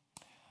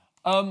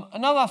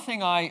 Another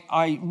thing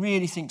I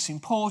really think is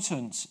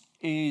important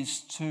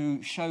is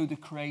to show the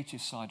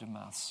creative side of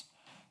maths.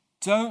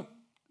 Don't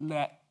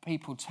let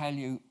people tell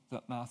you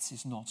that maths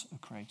is not a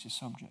creative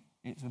subject.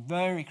 It's a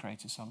very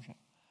creative subject.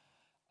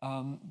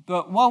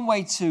 But one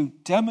way to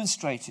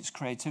demonstrate its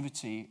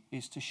creativity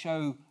is to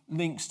show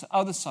links to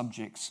other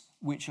subjects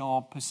which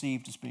are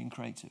perceived as being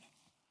creative.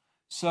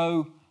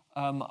 So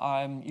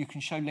you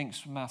can show links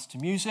from maths to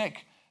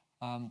music.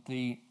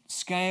 The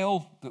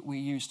scale that we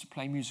use to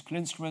play musical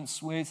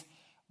instruments with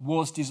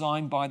was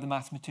designed by the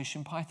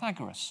mathematician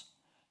Pythagoras,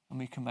 and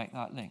we can make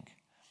that link.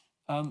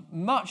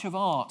 Much of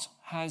art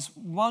has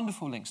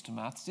wonderful links to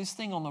maths. This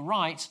thing on the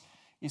right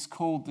is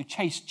called the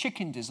chased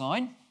chicken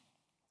design.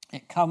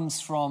 It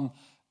comes from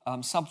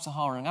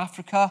sub-Saharan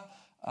Africa,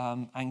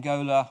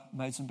 Angola,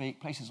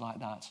 Mozambique, places like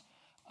that.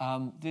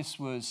 This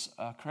was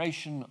a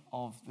creation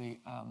of the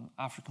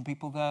African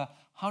people there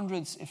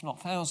hundreds, if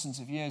not thousands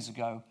of years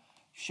ago,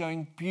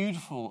 showing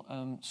beautiful,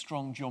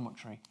 strong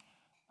geometry.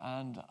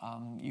 And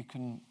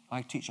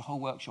I teach a whole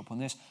workshop on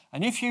this.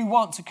 And if you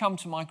want to come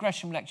to my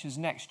Gresham lectures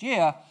next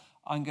year,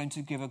 I'm going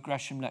to give a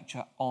Gresham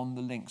lecture on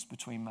the links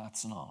between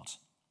maths and art.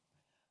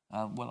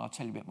 Well, I'll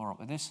tell you a bit more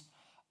about this.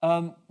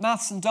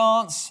 Maths and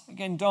dance.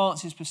 Again,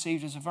 dance is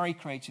perceived as a very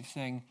creative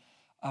thing.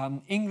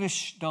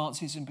 English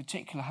dances in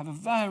particular have a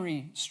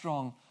very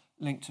strong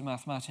link to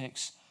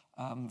mathematics.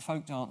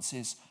 Folk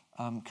dances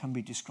can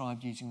be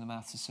described using the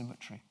maths of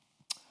symmetry.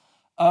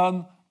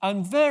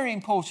 And very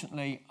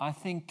importantly, I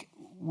think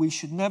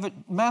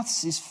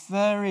maths is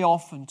very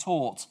often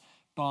taught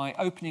by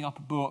opening up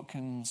a book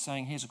and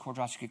saying, here's a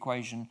quadratic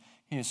equation,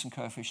 here's some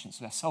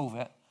coefficients, let's solve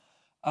it.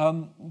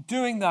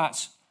 Doing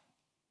that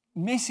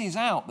misses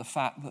out the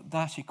fact that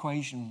that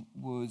equation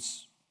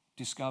was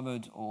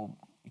discovered or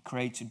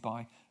created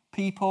by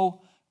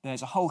people.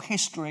 There's a whole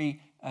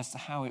history as to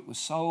how it was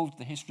solved.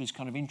 The history is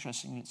kind of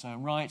interesting in its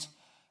own right.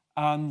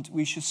 And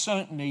we should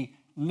certainly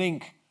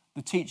link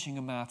the teaching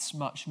of maths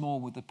much more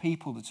with the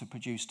people that have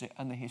produced it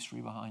and the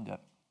history behind it.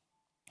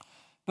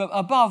 But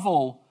above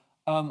all,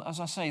 as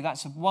I say,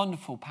 that's a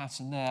wonderful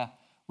pattern there.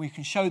 We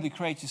can show the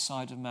creative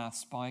side of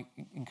maths by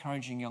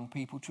encouraging young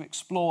people to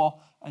explore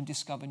and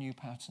discover new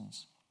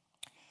patterns.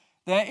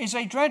 There is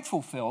a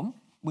dreadful film,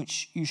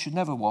 which you should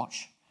never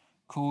watch,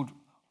 called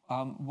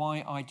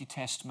Why I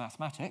Detest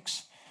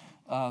Mathematics,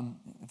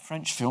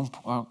 French film,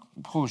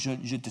 Pour je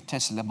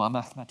déteste les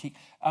mathématiques,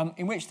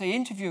 in which they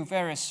interview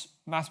various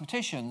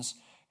mathematicians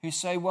who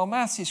say, well,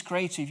 maths is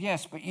creative,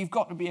 yes, but you've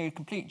got to be a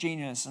complete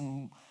genius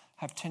and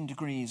have 10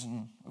 degrees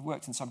and have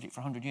worked in the subject for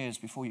 100 years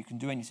before you can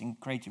do anything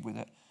creative with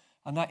it.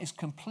 And that is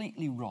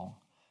completely wrong.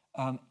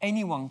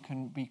 Anyone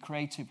can be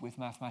creative with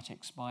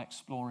mathematics by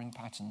exploring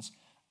patterns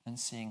and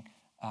seeing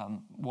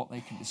what they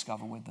can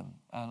discover with them.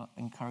 And I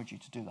encourage you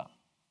to do that.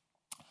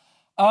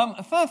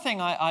 A third thing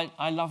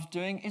I love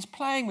doing is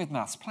playing with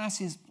maths.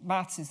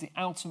 Maths is the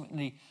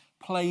ultimately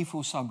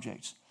playful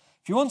subject.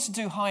 If you want to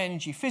do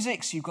high-energy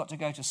physics, you've got to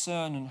go to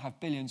CERN and have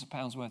billions of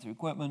pounds worth of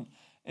equipment.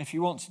 If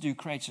you want to do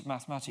creative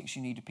mathematics,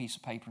 you need a piece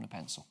of paper and a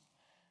pencil.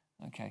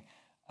 Okay,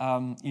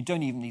 you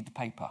don't even need the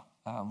paper.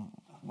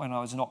 When I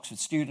was an Oxford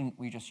student,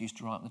 we just used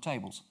to write on the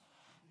tables.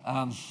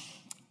 And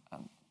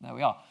there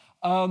we are.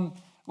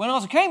 When I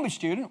was a Cambridge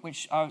student,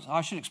 which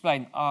I should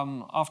explain,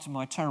 after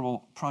my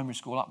terrible primary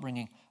school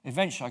upbringing,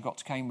 eventually I got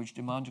to Cambridge,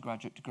 did my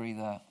undergraduate degree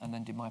there, and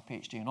then did my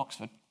PhD in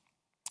Oxford.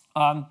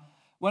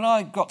 When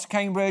I got to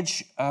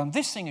Cambridge,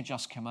 this thing had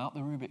just come out,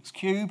 the Rubik's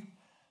Cube,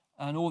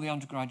 and all the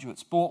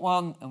undergraduates bought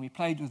one, and we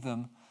played with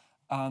them.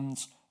 And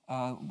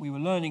we were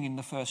learning in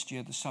the first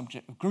year the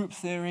subject of group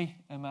theory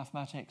in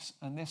mathematics,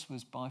 and this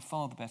was by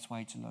far the best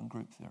way to learn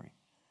group theory.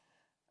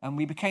 And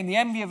we became the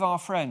envy of our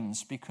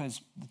friends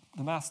because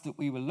the maths that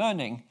we were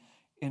learning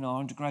in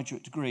our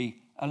undergraduate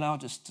degree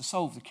allowed us to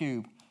solve the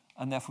cube,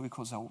 and therefore we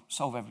could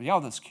solve every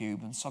other's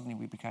cube, and suddenly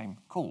we became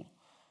cool.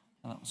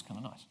 And that was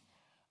kind of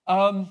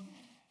nice.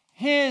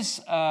 Here's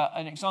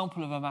an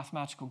example of a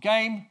mathematical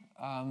game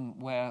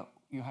where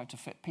you have to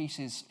fit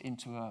pieces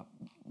into a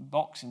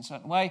box in a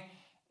certain way.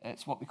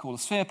 It's what we call a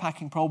sphere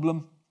packing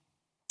problem.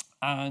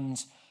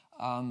 And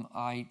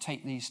I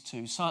take these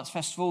to science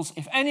festivals.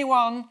 If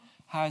anyone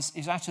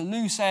is at a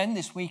loose end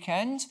this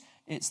weekend,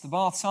 it's the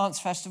Bath Science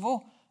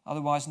Festival,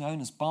 otherwise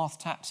known as Bath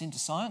Taps into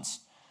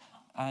Science.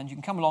 And you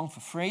can come along for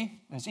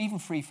free. There's even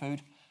free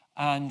food,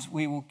 and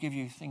we will give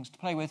you things to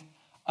play with.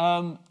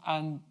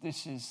 And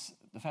this is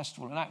the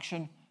festival in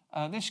action.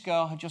 This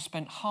girl had just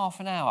spent half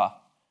an hour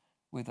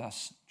with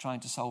us trying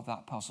to solve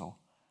that puzzle.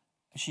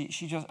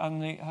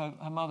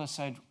 Her mother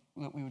said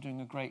that we were doing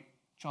a great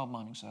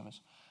childminding service.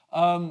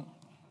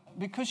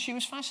 because she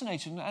was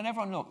fascinated, and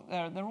everyone, look,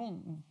 they're all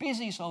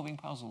busy solving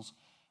puzzles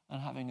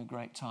and having a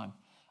great time.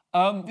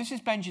 This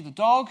is Benji the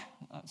dog.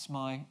 That's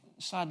my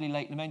sadly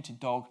late lamented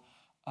dog,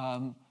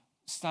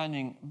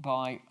 standing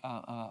by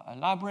a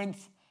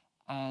labyrinth,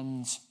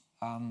 and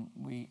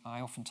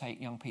I often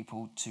take young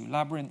people to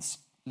labyrinths,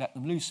 let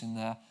them loose in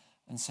there,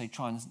 and say,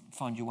 try and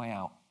find your way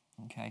out,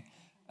 okay?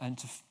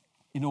 And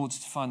in order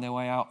to find their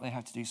way out, they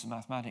have to do some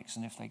mathematics,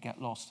 and if they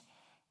get lost,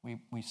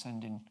 we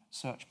send in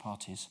search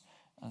parties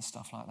and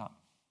stuff like that.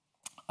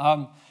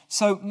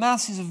 So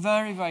maths is a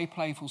very, very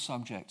playful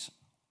subject.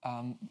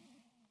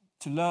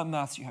 To learn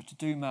maths, you have to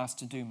do maths.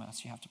 To do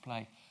maths, you have to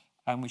play,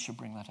 and we should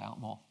bring that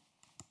out more.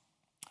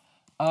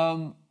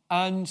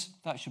 And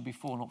that should be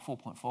 4, not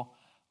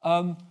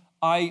 4.4.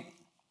 I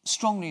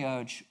strongly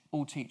urge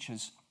all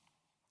teachers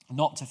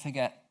not to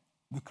forget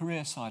the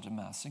career side of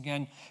maths.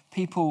 Again,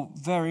 people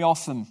very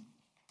often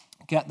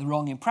get the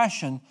wrong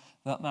impression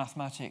that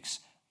mathematics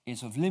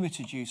is of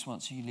limited use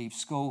once you leave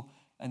school,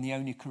 and the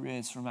only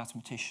careers for a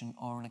mathematician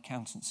are in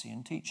accountancy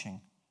and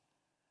teaching.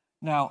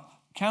 Now,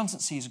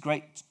 accountancy is a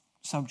great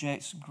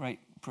subject, great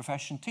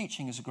profession.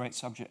 Teaching is a great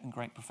subject and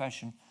great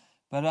profession.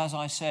 But as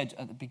I said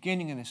at the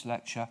beginning of this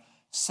lecture,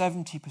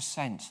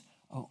 70%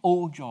 of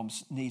all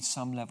jobs need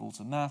some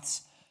levels of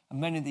maths, and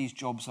many of these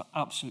jobs are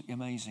absolutely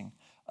amazing.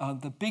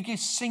 The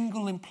biggest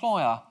single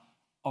employer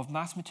of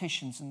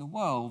mathematicians in the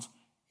world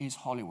is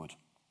Hollywood.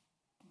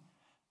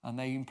 And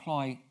they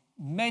employ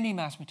many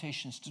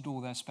mathematicians to do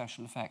all their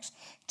special effects.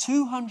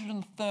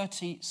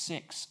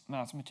 236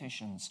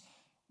 mathematicians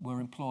were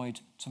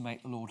employed to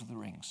make The Lord of the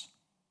Rings.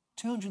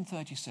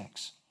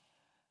 236.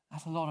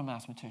 That's a lot of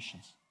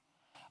mathematicians.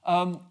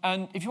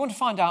 And if you want to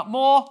find out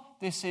more,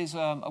 this is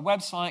a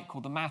website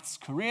called the Maths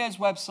Careers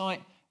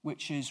website,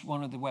 which is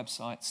one of the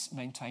websites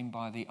maintained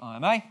by the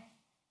IMA.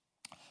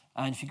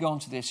 And if you go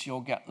onto this,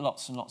 you'll get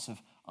lots and lots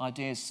of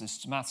ideas as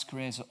to maths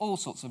careers at all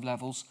sorts of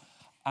levels,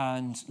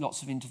 and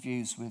lots of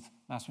interviews with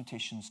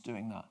mathematicians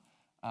doing that.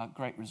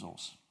 Great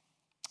resource.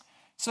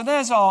 So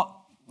there's our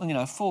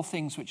 4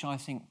 things which I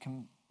think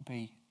can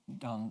be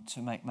done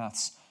to make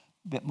maths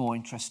a bit more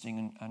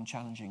interesting and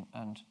challenging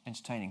and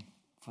entertaining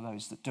for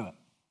those that do it.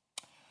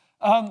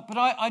 But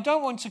I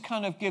don't want to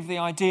kind of give the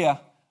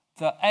idea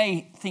that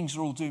A, things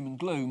are all doom and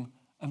gloom,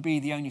 and B,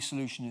 the only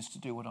solution is to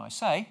do what I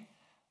say.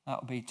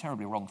 That would be a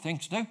terribly wrong thing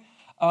to do.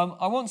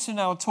 I want to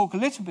now talk a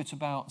little bit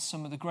about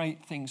some of the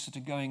great things that are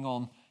going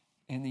on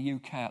in the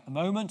UK at the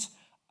moment,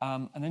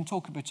 and then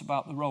talk a bit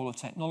about the role of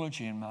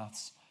technology in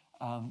maths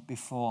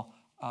before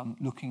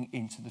looking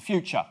into the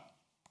future.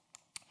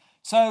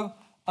 So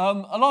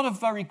a lot of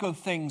very good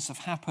things have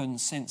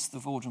happened since the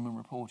Vorderman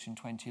report in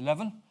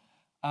 2011,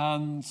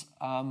 and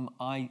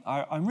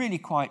I'm really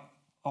quite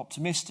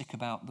optimistic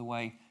about the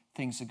way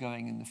things are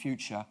going in the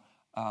future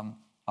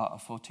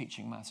for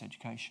teaching maths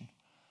education.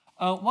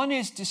 One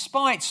is,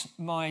 despite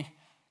my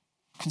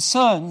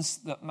concerns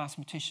that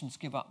mathematicians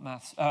give up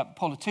maths,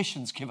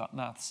 politicians give up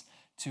maths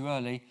too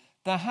early,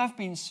 there have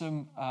been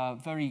some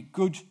very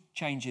good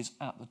changes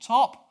at the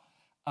top,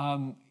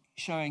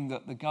 showing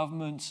that the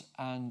government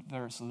and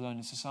various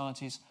learning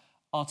societies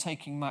are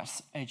taking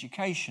maths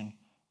education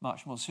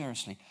much more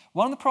seriously.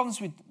 One of the problems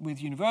with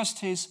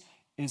universities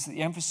is that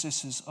the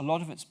emphasis is, a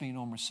lot of it's been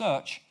on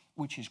research,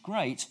 which is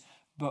great,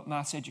 but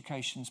maths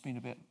education's been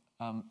a bit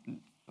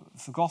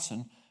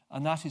forgotten,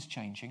 and that is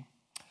changing.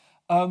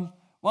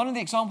 One of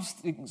the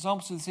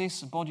examples of this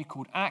is a body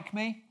called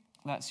ACME.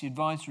 That's the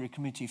Advisory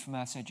Committee for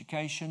Maths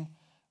Education,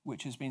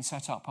 which has been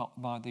set up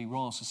by the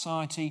Royal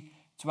Society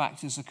to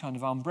act as a kind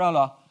of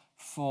umbrella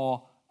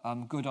for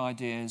good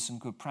ideas and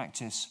good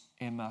practice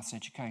in maths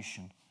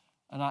education.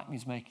 And ACME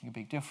is making a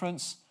big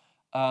difference.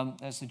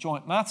 There's the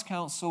Joint Maths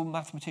Council.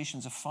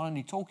 Mathematicians are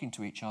finally talking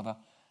to each other,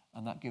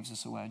 and that gives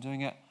us a way of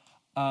doing it.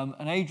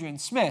 And Adrian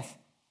Smith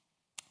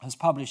has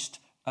published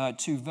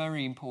 2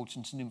 very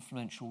important and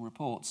influential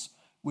reports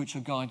which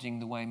are guiding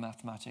the way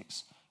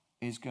mathematics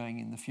is going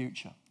in the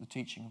future, the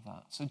teaching of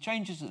that. So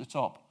changes at the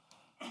top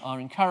are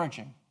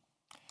encouraging.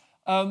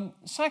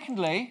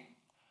 Secondly,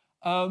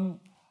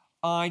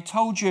 I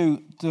told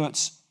you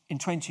that in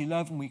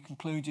 2011 we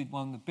concluded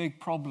one of the big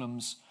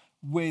problems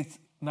with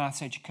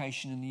maths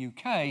education in the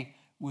UK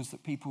was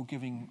that people were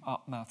giving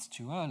up maths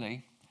too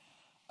early.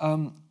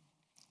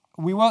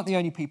 We weren't the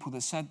only people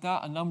that said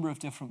that. A number of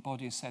different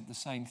bodies said the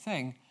same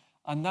thing,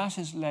 and that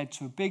has led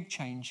to a big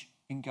change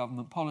in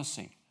government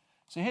policy.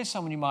 So here's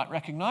someone you might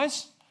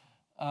recognise.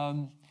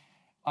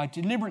 I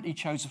deliberately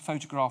chose a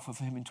photograph of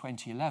him in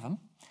 2011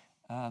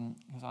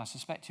 because I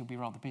suspect he'll be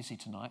rather busy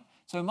tonight.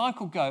 So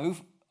Michael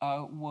Gove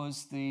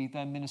was the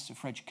then Minister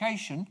for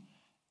Education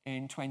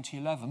in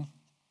 2011.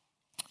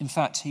 In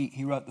fact,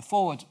 he wrote the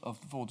foreword of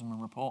the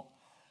Vorderman report.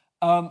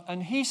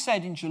 And he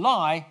said in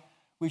July,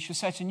 we should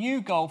set a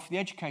new goal for the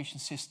education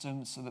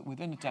system so that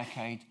within a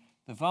decade,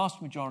 the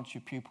vast majority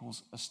of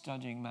pupils are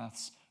studying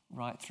maths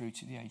right through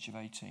to the age of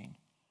 18.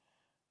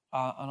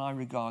 And I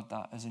regard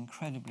that as an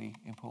incredibly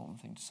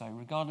important thing to say.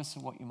 Regardless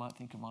of what you might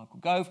think of Michael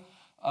Gove,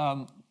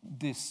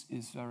 this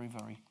is very,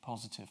 very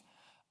positive.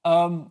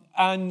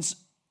 And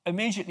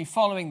immediately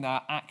following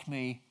that,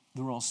 ACME,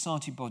 the Royal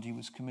Society body,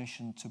 was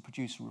commissioned to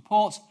produce a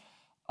report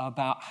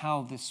about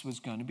how this was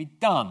going to be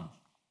done.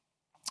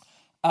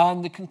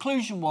 And the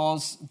conclusion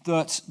was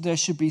that there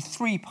should be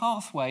 3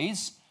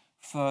 pathways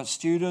for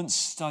students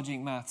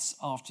studying maths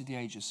after the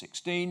age of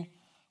 16.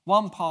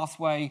 One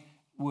pathway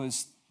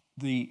was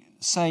the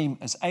same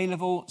as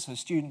A-level, so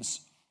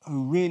students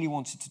who really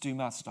wanted to do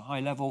maths at a high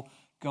level,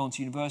 go on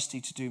to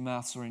university to do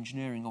maths or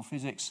engineering or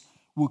physics,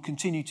 would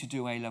continue to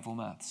do A-level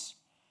maths.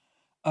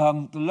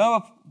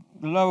 The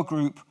lower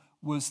group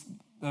was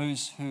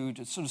those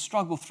who'd sort of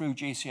struggled through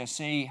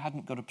GCSE,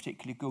 hadn't got a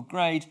particularly good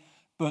grade,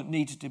 but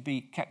needed to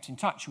be kept in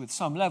touch with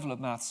some level of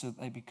maths so that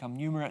they become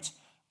numerate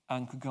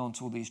and could go on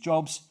to all these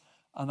jobs,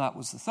 and that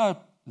was the 3rd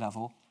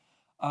level.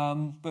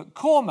 But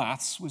core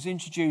maths was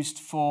introduced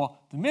for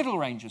the middle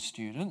range of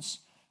students,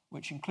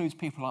 which includes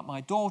people like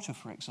my daughter,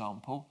 for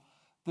example,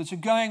 that are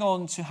going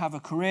on to have a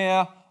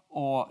career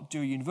or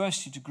do a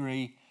university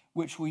degree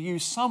which will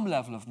use some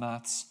level of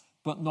maths,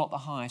 but not the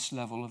highest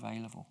level of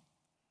A-level.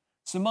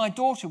 So my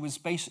daughter was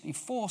basically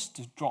forced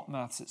to drop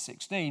maths at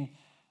 16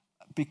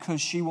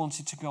 because she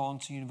wanted to go on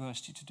to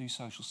university to do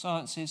social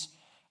sciences,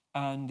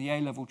 and the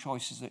A-level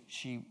choices that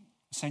she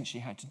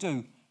essentially had to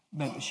do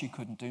meant that she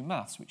couldn't do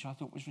maths, which I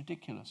thought was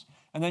ridiculous.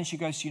 And then she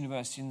goes to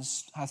university and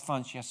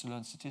finds she has to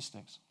learn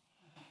statistics.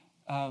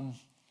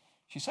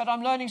 She said,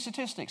 "I'm learning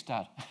statistics,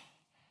 Dad."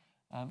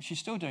 She's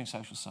still doing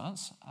social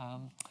science.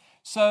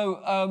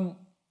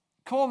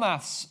 Core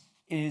maths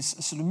is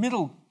a sort of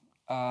middle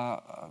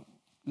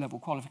level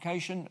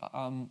qualification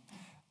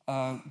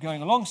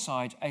going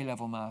alongside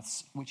A-level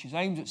maths, which is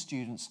aimed at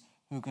students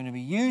who are going to be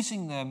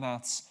using their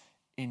maths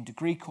in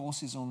degree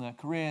courses on their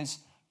careers,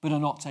 but are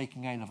not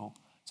taking A-level.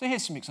 So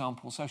here's some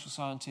examples: social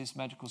scientists,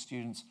 medical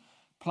students,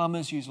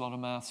 plumbers use a lot of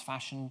maths,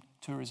 fashion,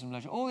 tourism,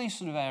 leisure, all these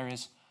sort of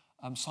areas,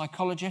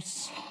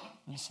 psychologists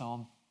and so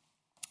on,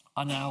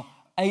 are now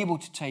able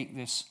to take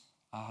this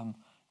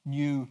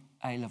new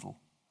A-level.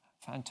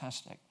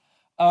 Fantastic.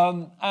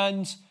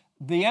 And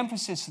the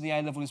emphasis of the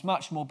A-level is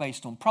much more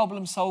based on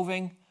problem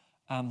solving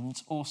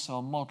and also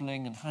on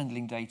modelling and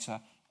handling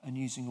data and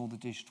using all the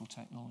digital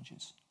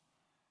technologies.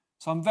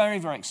 So I'm very,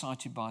 very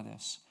excited by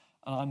this.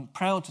 And I'm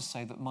proud to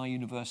say that my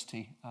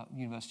university,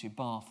 University of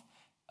Bath,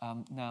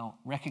 now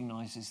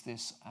recognises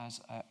this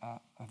as a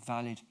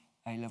valid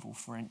A-level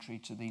for entry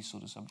to these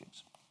sort of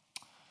subjects.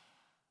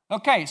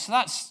 Okay, so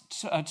that's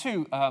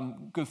 2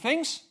 good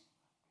things.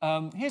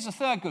 Here's a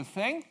 3rd good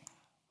thing.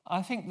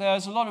 I think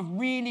there's a lot of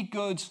really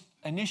good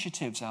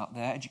initiatives out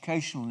there,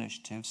 educational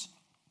initiatives.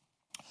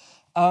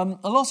 A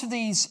lot of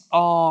these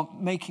are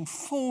making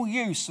full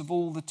use of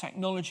all the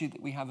technology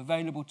that we have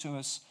available to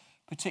us,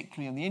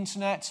 particularly on the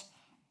internet,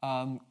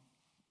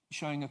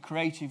 showing a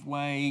creative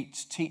way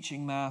to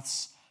teaching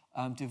maths,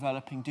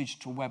 developing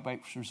digital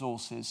web-based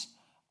resources,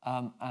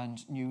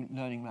 and new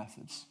learning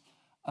methods.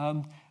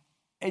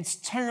 It's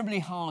terribly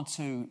hard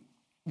to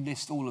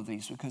list all of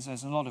these because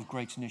there's a lot of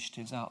great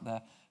initiatives out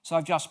there. So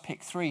I've just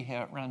picked 3 here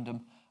at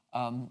random.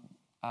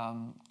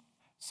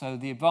 So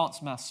the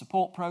Advanced Maths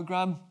Support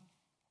Programme.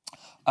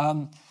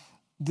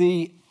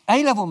 The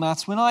A-level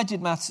maths, when I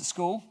did maths at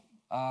school,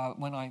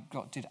 when I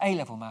did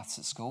A-level maths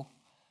at school,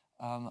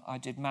 I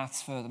did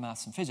maths, further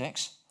maths and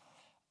physics.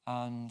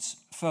 And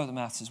further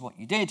maths is what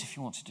you did if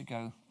you wanted to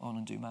go on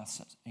and do maths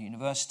at a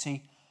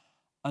university.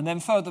 And then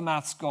further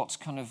maths got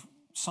kind of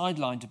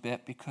sidelined a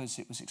bit because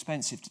it was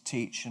expensive to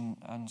teach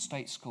and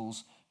state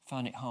schools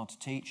found it hard to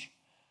teach.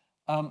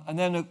 And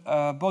then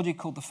a body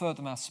called the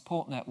Further Maths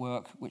Support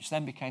Network, which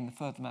then became the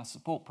Further Maths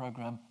Support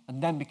Programme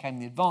and then became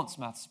the Advanced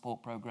Maths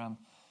Support Programme,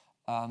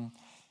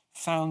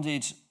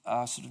 founded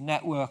a sort of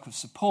network of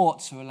support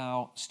to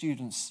allow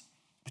students,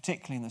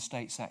 particularly in the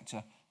state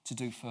sector, to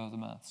do further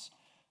maths.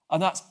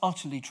 And that's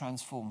utterly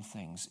transformed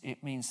things.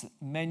 It means that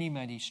many,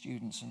 many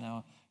students are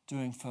now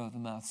doing further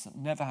maths that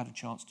never had a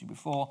chance to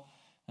before,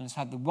 and it's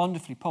had the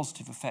wonderfully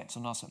positive effect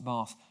on us at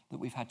Bath that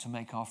we've had to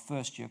make our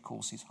first-year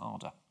courses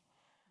harder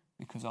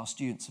because our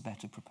students are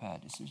better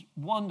prepared. This is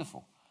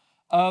wonderful.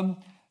 The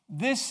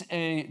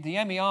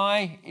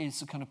MEI is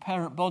the kind of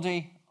parent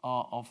body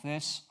of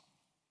this,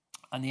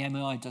 and the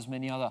MEI does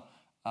many other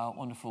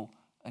wonderful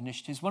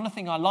initiatives. One of the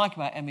things I like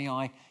about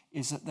MEI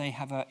is that they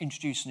have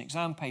introduced an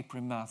exam paper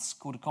in maths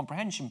called a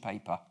comprehension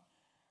paper.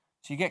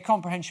 So you get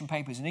comprehension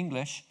papers in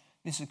English.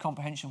 This is a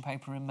comprehension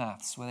paper in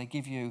maths where they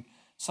give you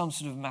some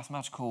sort of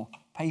mathematical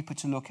paper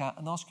to look at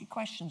and ask you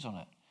questions on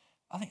it.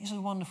 I think this is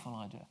a wonderful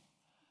idea.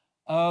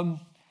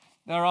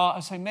 There are, I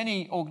say,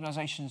 many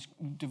organisations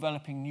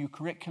developing new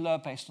curricula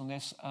based on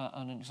this,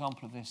 and an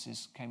example of this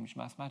is Cambridge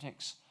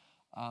Mathematics,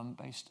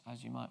 based,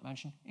 as you might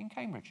imagine, in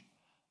Cambridge,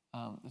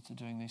 that are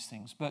doing these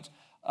things. But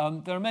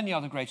there are many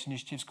other great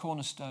initiatives.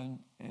 Cornerstone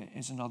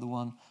is another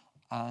one,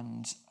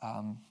 and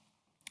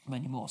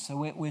many more. So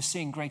we're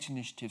seeing great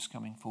initiatives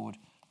coming forward,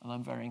 and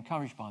I'm very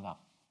encouraged by that.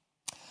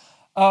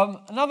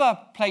 Another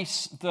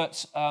place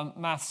that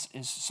maths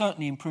is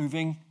certainly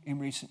improving in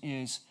recent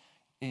years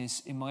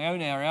is in my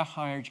own area,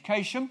 higher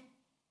education.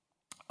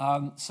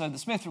 So the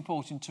Smith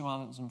Report in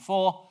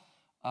 2004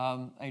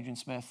 Adrian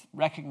Smith,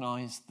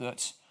 recognised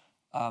that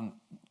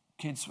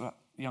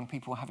young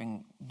people were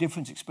having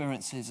different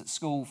experiences at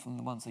school from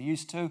the ones they're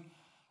used to.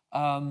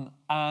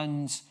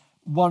 And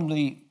one of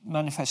the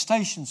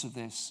manifestations of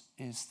this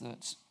is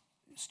that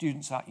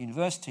students at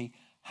university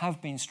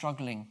have been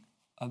struggling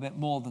a bit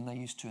more than they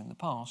used to in the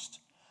past.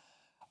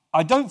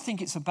 I don't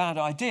think it's a bad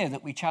idea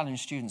that we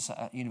challenge students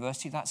at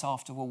university. That's,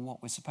 after all,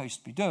 what we're supposed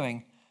to be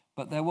doing.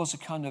 But there was a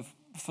kind of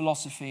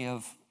philosophy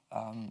of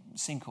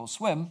sink or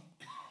swim,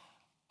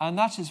 and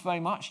that has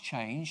very much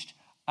changed.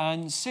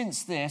 And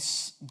since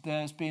this,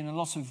 there's been a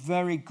lot of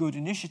very good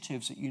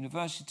initiatives at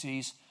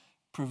universities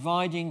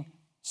providing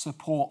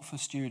support for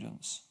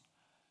students.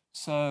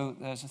 So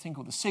there's a thing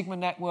called the Sigma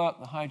Network.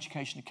 The Higher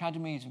Education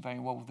Academy is very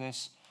involved with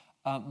this.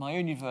 My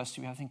own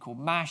university, we have a thing called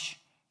MASH,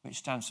 which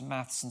stands for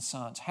Maths and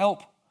Science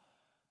Help.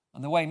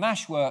 And the way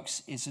MASH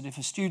works is that if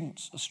a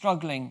student is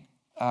struggling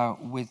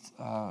with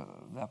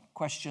their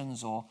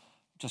questions or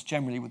just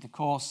generally with the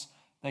course,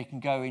 they can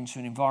go into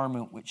an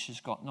environment which has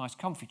got nice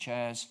comfy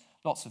chairs,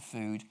 lots of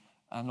food,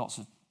 and lots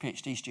of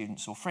PhD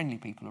students or friendly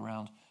people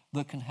around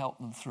that can help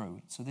them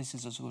through. So this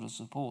is a sort of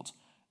support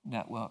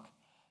network.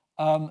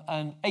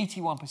 And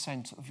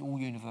 81% of all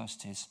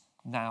universities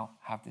now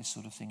have this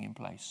sort of thing in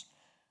place.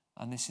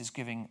 And this is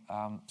giving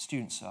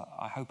students,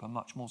 I hope, a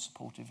much more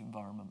supportive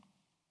environment.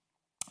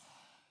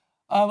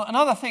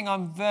 Another thing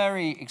I'm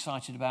very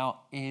excited about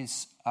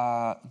is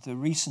the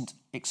recent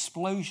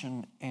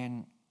explosion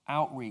in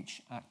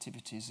outreach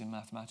activities in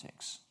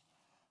mathematics.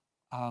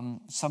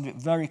 Something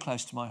very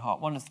close to my heart.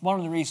 One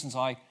of the reasons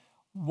I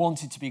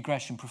wanted to be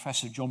Gresham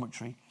Professor of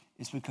Geometry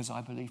is because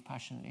I believe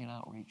passionately in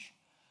outreach.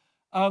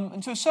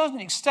 And to a certain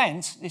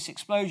extent, this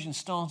explosion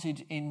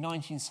started in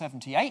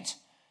 1978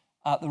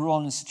 at the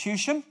Royal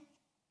Institution.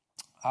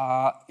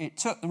 It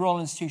took the Royal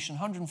Institution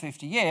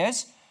 150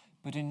 years,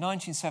 but in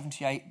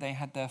 1978 they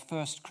had their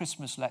first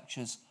Christmas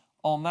lectures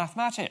on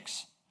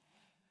mathematics.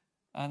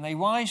 And they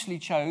wisely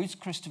chose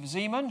Christopher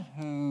Zeeman,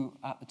 who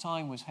at the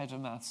time was head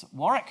of maths at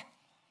Warwick,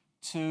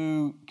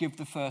 to give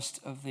the first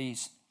of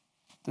this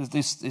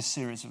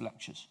series of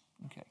lectures.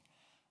 Okay.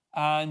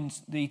 And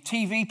the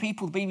TV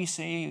people, the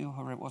BBC,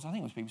 whoever it was, I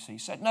think it was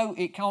BBC, said, no,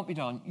 it can't be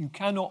done. You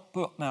cannot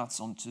put maths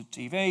onto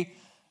TV.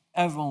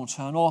 Everyone will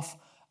turn off.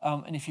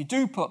 And if you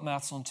do put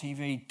maths on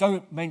TV,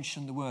 don't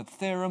mention the word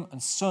theorem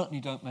and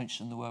certainly don't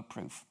mention the word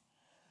proof.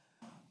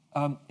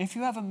 If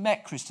you ever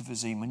met Christopher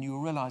Zeeman, you will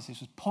realise this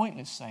was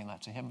pointless saying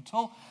that to him at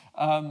all.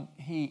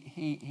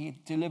 He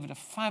delivered a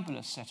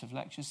fabulous set of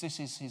lectures. This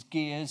is his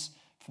Gears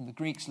from the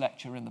Greeks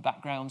lecture in the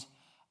background.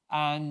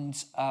 And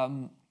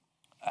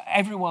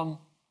everyone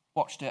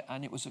watched it,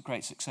 and it was a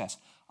great success.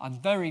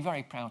 I'm very,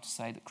 very proud to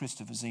say that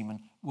Christopher Zeeman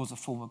was a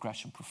former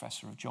Gresham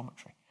Professor of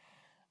Geometry.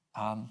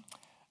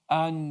 He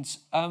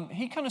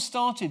kind of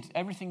started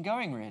everything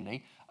going,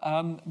 really.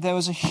 There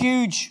was a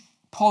huge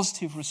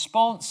positive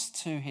response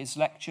to his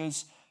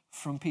lectures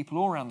from people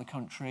all around the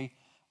country,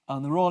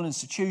 and the Royal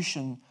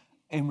Institution,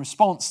 in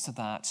response to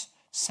that,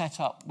 set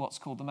up what's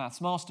called the Maths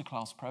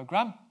Masterclass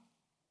programme.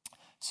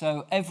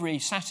 So every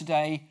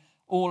Saturday,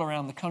 all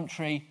around the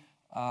country,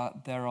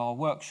 there are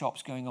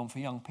workshops going on for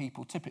young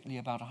people, typically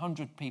about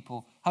 100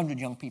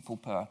 young people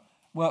per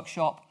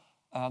workshop.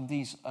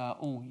 These are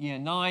all Year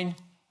 9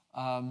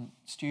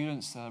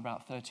 students,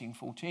 about 13,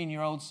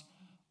 14-year-olds,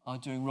 are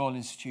doing Royal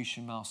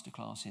Institution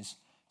masterclasses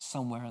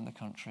somewhere in the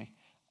country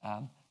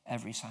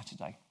every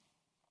Saturday.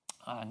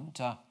 And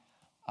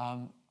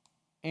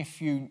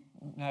if you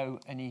know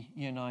any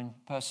Year 9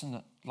 person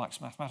that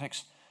likes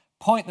mathematics,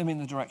 point them in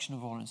the direction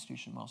of Royal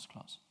Institution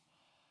masterclass.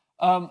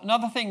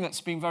 Another thing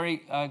that's been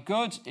very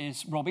good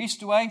is Rob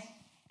Easterway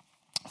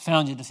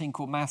founded a thing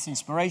called Maths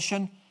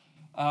Inspiration.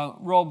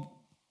 Rob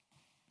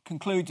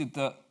concluded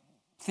that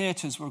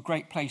theatres were a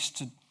great place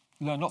to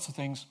learn lots of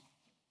things.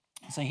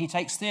 So he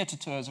takes theatre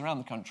tours around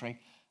the country,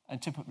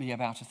 and typically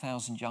about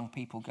 1,000 young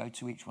people go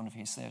to each one of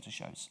his theatre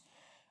shows.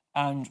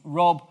 And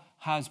Rob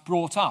has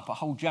brought up a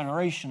whole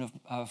generation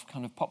of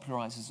kind of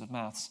popularisers of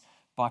maths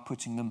by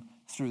putting them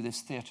through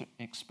this theatre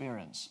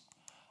experience.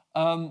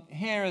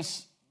 Here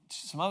is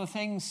some other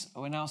things.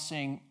 We're now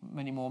seeing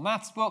many more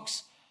maths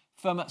books.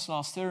 Fermat's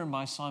Last Theorem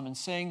by Simon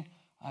Singh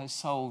has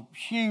sold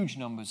huge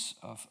numbers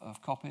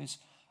of copies.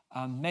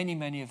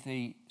 Many of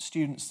the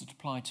students that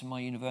applied to my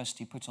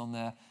university put on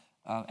their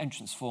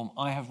entrance form,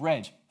 I have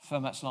read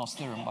Fermat's Last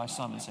Theorem by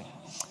Simon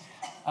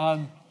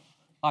Singh.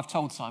 I've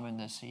told Simon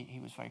this, he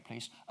was very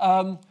pleased.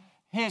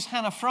 Here's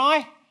Hannah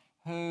Fry,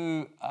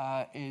 who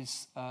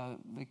is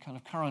the kind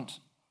of current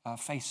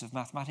face of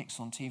mathematics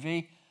on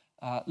TV.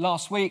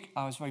 Last week,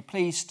 I was very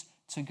pleased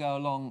to go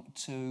along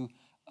to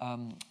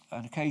an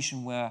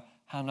occasion where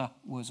Hannah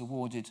was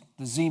awarded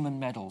the Zeeman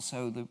Medal.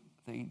 So the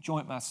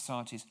Joint Maths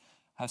Societies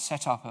have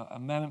set up a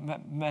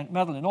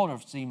medal in honour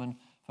of Zeeman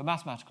for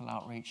mathematical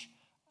outreach,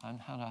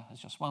 and Hannah has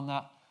just won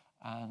that,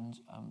 and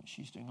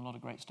she's doing a lot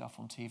of great stuff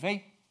on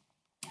TV.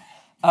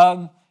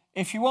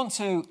 If you want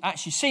to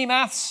actually see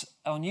maths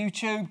on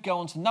YouTube, go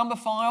on to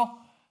Numberphile,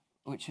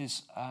 which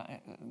is an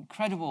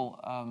incredible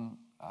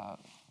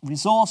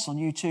resource on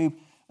YouTube,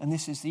 And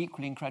this is the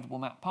equally incredible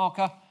Matt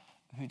Parker,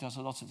 who does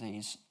a lot of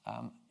these.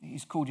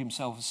 He's called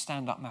himself a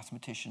stand-up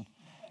mathematician,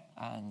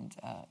 and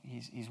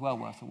he's well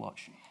worth a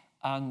watch.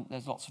 And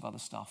there's lots of other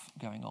stuff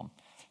going on.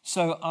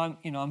 So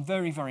I'm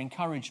very, very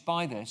encouraged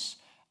by this,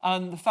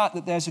 and the fact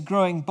that there's a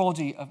growing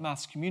body of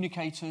maths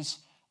communicators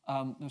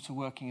that are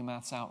working in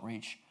maths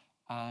outreach,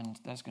 and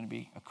there's going to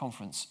be a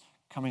conference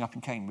coming up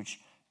in Cambridge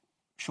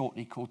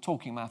shortly called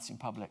Talking Maths in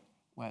Public,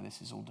 where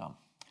this is all done.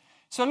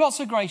 So lots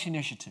of great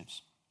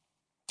initiatives.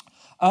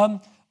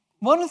 One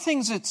of the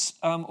things that's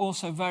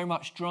also very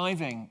much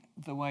driving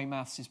the way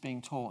maths is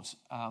being taught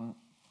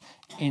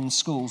in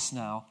schools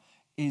now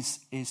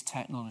is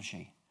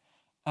technology.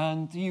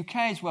 And the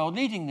UK is world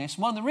leading this.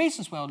 One of the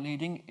reasons world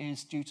leading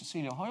is due to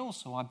Celia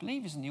Hoyles, who I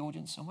believe is in the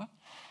audience somewhere.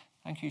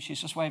 Thank you,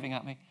 she's just waving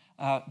at me.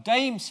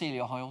 Dame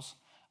Celia Hoyles,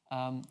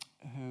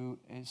 who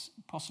is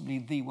possibly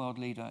the world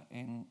leader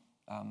in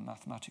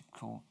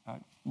mathematical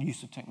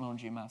use of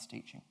technology in maths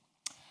teaching.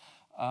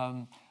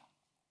 And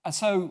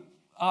so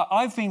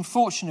I've been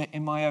fortunate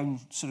in my own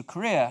sort of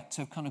career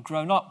to have kind of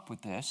grown up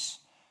with this.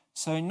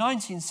 So in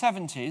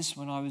 1970s,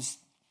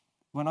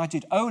 when I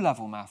did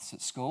O-level maths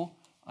at school,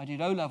 I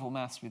did O-level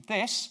maths with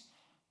this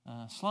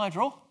slide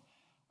rule.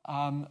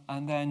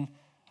 And then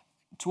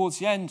towards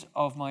the end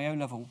of my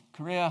O-level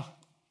career,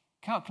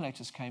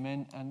 calculators came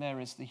in, and there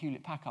is the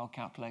Hewlett-Packard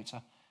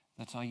calculator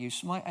that I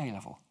used for my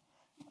A-level.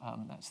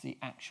 That's the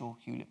actual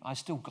Hewlett. I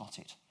still got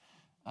it.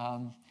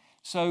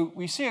 So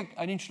we see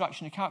an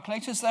introduction to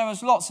calculators. There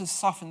was lots of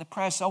stuff in the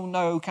press. Oh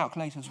no,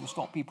 calculators will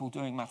stop people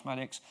doing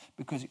mathematics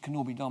because it can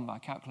all be done by a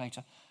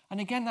calculator. And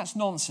again, that's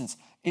nonsense.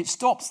 It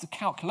stops the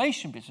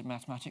calculation bit of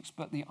mathematics,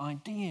 but the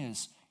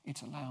ideas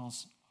it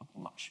allows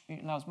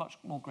much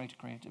more greater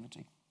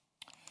creativity.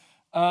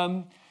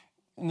 In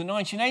the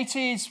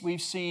 1980s,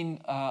 we've seen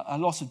a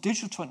lot of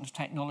digital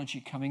technology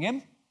coming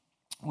in,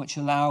 which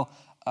allow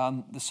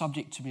the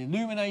subject to be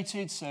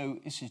illuminated. So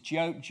this is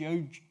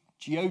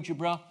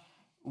GeoGebra,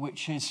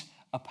 which is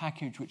a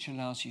package which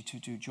allows you to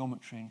do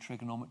geometry and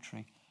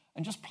trigonometry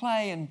and just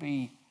play and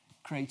be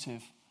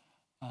creative.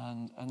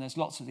 And there's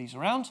lots of these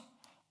around.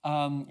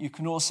 You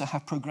can also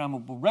have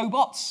programmable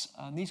robots,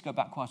 and these go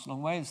back quite a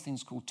long way. There's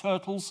things called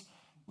Turtles,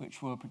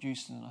 which were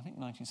produced in, I think,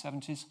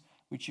 1970s,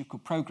 which you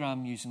could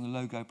program using the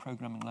Logo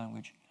programming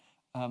language.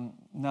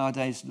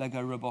 Nowadays,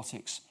 Lego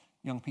robotics,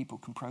 young people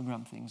can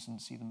program things and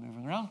see them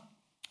moving around.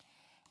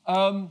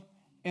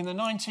 In the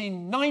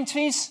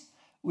 1990s,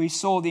 we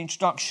saw the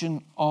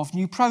introduction of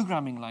new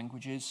programming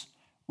languages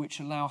which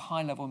allow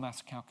high-level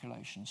maths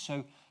calculations.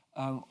 So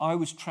I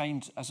was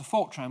trained as a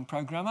Fortran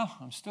programmer.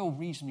 I'm still a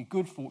reasonably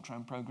good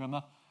Fortran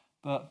programmer,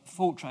 but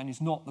Fortran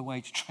is not the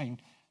way to train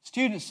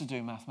students to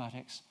do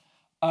mathematics.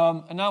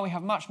 And now we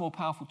have much more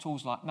powerful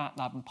tools like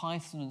MATLAB and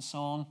Python and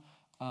so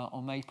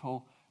on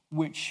Maple,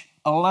 which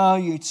allow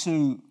you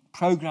to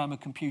program a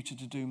computer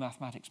to do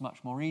mathematics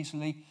much more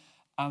easily,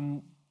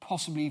 and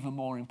possibly even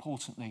more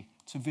importantly,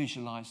 to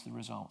visualize the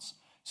results.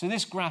 So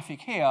this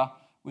graphic here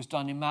was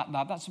done in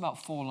MATLAB. That's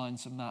about 4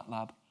 lines of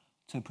MATLAB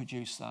to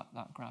produce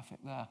that graphic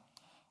there.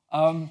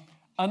 And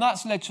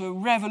that's led to a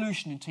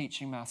revolution in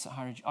teaching maths at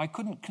higher education. I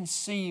couldn't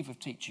conceive of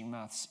teaching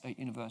maths at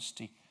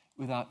university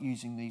without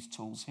using these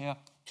tools here.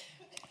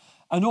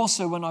 And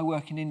also when I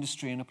work in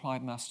industry and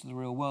applied maths to the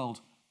real world,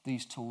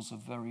 these tools are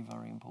very,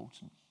 very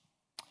important.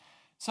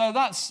 So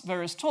that's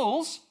various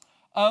tools.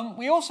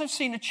 We also have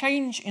seen a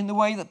change in the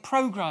way that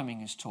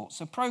programming is taught.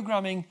 So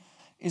programming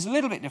is a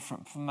little bit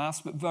different from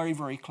maths, but very,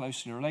 very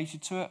closely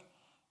related to it.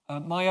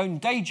 My own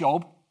day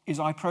job is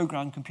I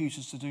program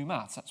computers to do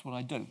maths. That's what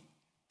I do.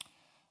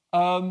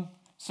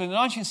 So in the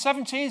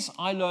 1970s,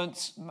 I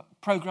learnt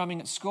programming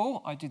at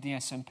school. I did the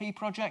SMP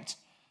project,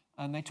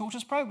 and they taught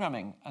us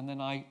programming. And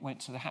then I went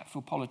to the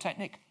Hatfield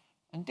Polytechnic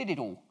and did it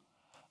all.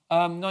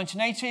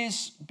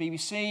 1980s,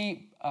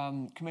 BBC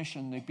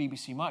commissioned the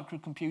BBC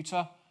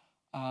microcomputer,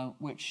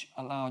 which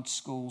allowed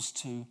schools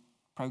to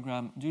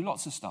program and do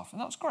lots of stuff.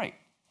 And that was great.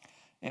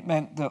 It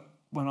meant that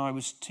when I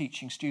was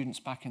teaching students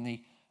back in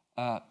the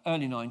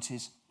early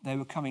 90s, they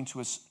were coming to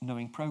us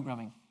knowing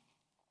programming.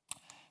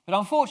 But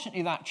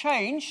unfortunately, that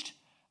changed.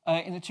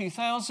 In the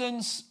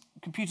 2000s,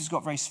 computers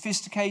got very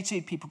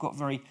sophisticated. People got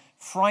very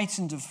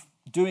frightened of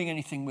doing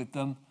anything with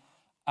them.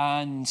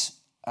 And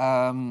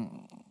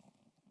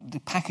the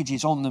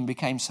packages on them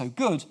became so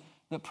good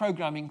that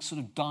programming sort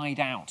of died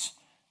out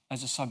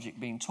as a subject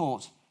being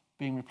taught,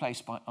 being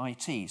replaced by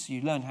IT. So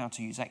you learn how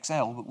to use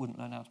Excel, but wouldn't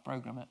learn how to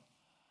program it.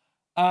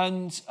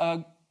 And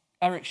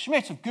Eric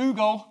Schmidt of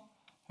Google,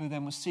 who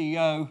then was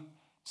CEO,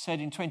 said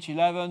in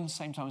 2011,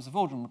 same time as the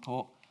Vaudran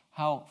report,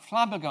 how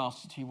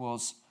flabbergasted he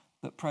was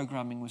that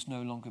programming was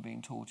no longer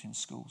being taught in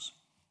schools.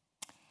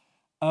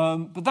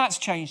 But that's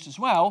changed as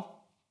well,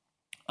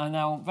 and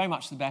now very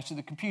much the better.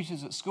 The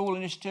Computers at School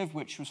initiative,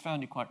 which was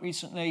founded quite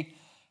recently,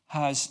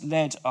 has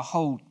led a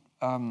whole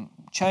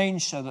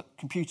change so that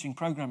computing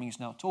programming is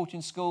now taught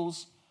in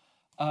schools.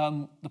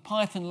 The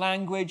Python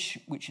language,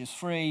 which is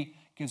free,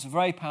 gives a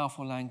very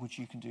powerful language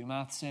you can do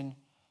maths in.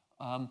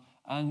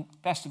 And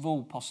best of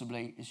all,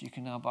 possibly, is you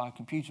can now buy a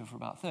computer for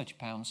about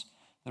 £30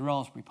 the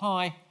Raspberry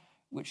Pi,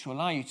 which will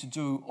allow you to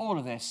do all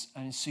of this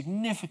and is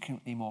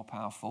significantly more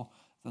powerful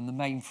than the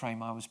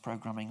mainframe I was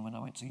programming when I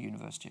went to the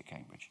University of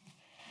Cambridge.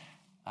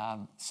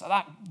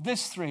 So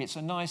this three, it's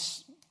a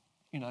nice,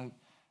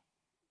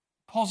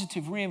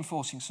 positive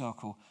reinforcing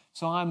circle.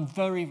 So I'm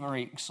very,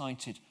 very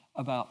excited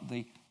about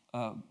the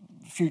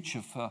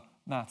future for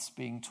maths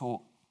being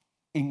taught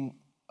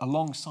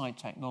alongside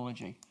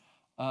technology.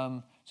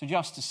 So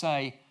just to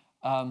say,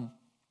 I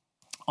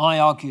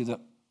argue that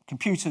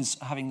computers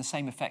are having the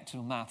same effect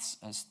on maths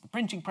as the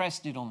printing press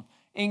did on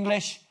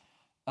English.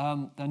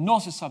 They're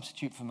not a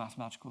substitute for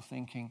mathematical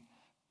thinking,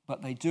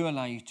 but they do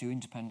allow you to do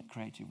independent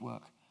creative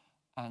work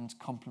and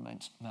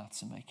complement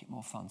maths and make it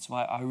more fun. So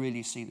I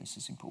really see this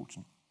as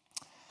important.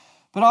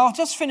 But I'll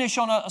just finish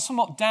on a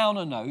somewhat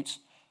downer note.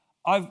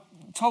 I've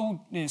told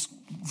this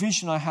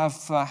vision I have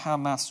for how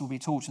maths will be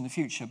taught in the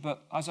future,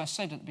 but as I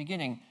said at the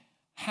beginning,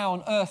 how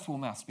on earth will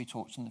maths be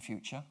taught in the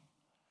future?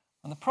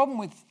 And the problem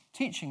with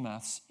teaching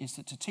maths is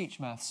that to teach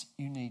maths,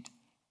 you need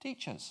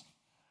teachers.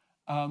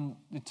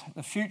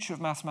 The future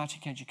of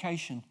mathematics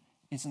education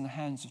is in the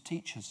hands of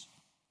teachers.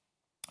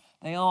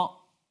 They are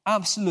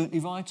absolutely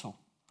vital.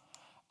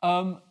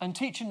 And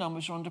teacher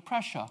numbers are under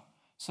pressure.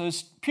 So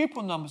as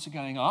pupil numbers are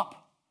going up,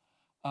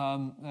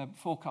 they're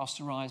forecast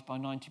to rise by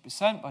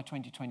 90% by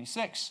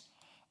 2026.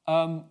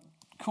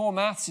 Core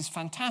maths is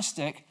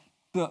fantastic,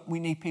 but we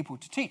need people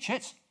to teach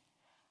it.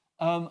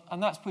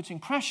 And that's putting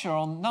pressure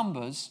on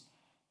numbers,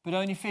 but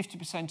only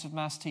 50% of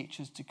maths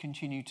teachers to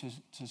continue to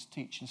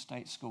teach in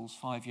state schools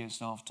 5 years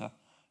after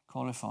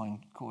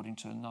qualifying, according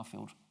to a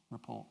Nuffield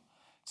report.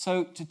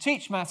 So to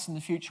teach maths in the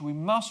future, we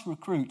must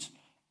recruit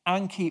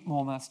and keep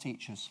more maths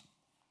teachers.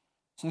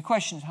 So the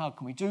question is, how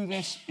can we do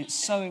this? It's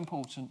so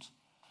important.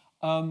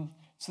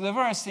 So there are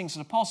various things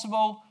that are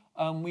possible.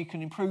 We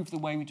can improve the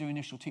way we do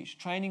initial teacher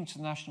training. So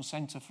the National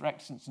Centre for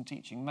Excellence in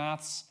Teaching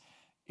Maths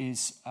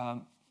is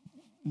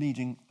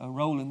leading a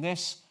role in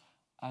this,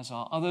 as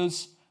are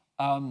others.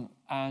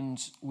 And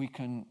we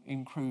can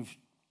improve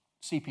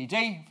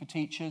CPD for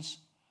teachers.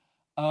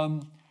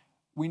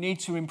 We need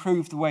to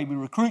improve the way we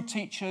recruit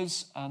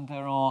teachers, and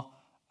there are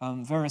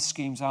various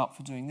schemes out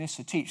for doing this.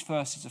 So Teach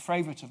First is a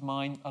favourite of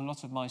mine. A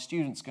lot of my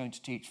students go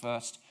into Teach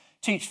First.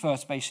 Teach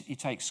First basically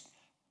takes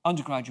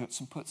undergraduates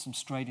and puts them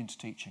straight into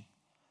teaching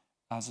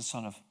as a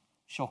sort of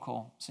shock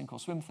or sink or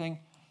swim thing,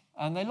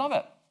 and they love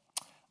it.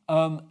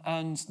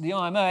 And the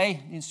IMA,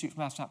 the Institute for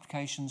Maths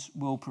Applications,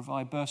 will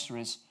provide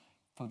bursaries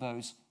for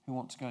those who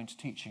want to go into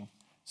teaching.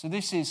 So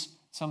this is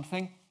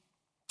something.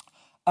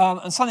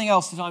 And something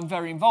else that I'm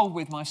very involved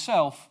with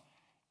myself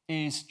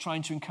is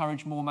trying to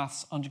encourage more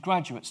maths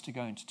undergraduates to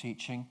go into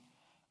teaching.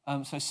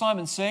 So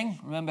Simon Singh,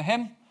 remember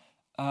him,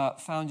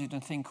 founded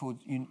a thing called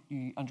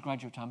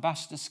Undergraduate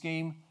Ambassador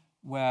Scheme,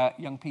 where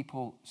young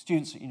people,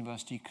 students at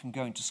university, can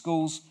go into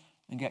schools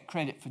and get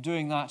credit for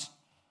doing that.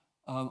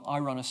 I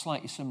run a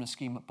slightly similar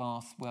scheme at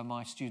Bath, where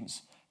my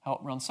students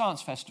help run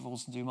science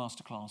festivals and do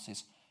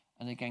masterclasses,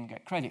 and again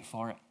get credit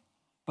for it.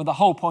 But the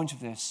whole point of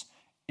this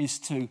is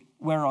to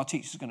where our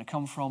teachers are going to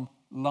come from,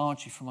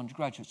 largely from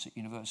undergraduates at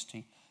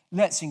university.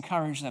 Let's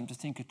encourage them to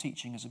think of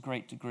teaching as a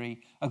great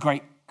degree, a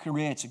great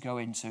career to go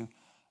into,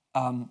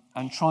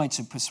 and try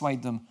to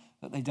persuade them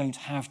that they don't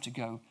have to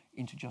go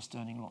into just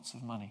earning lots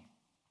of money.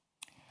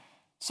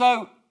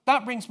 So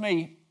that brings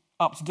me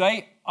up to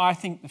date. I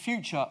think the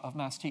future of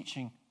maths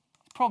teaching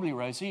is probably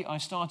rosy. I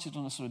started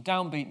on a sort of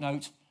downbeat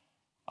note.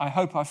 I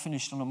hope I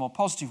finished on a more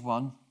positive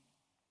one.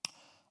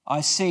 I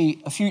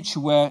see a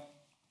future where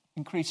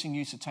increasing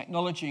use of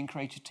technology in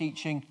creative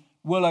teaching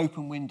will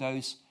open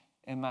windows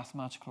in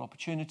mathematical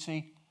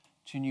opportunity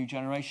to a new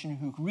generation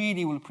who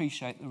really will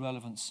appreciate the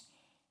relevance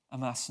of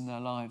maths in their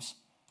lives.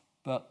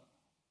 But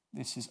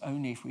this is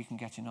only if we can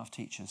get enough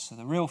teachers. So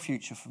the real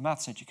future for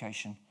maths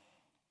education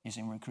is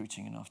in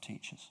recruiting enough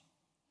teachers.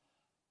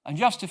 And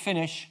just to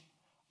finish,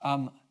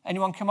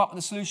 anyone come up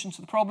with a solution to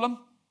the problem?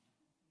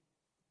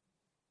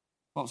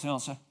 What was the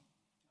answer?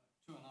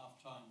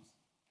 2.5 times.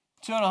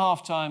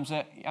 2.5 times,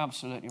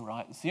 absolutely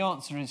right. The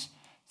answer is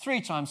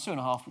 3 times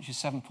 2.5, which is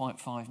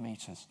 7.5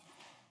 metres.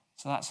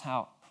 So that's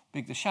how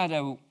big the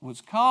shadow was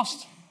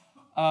cast.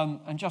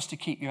 And just to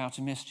keep you out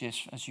of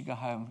mischief as you go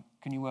home,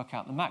 can you work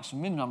out the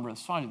maximum number of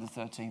Friday the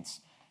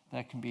 13th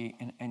there can be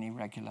in any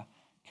regular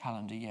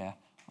calendar year?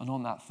 And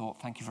on that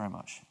thought, thank you very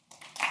much.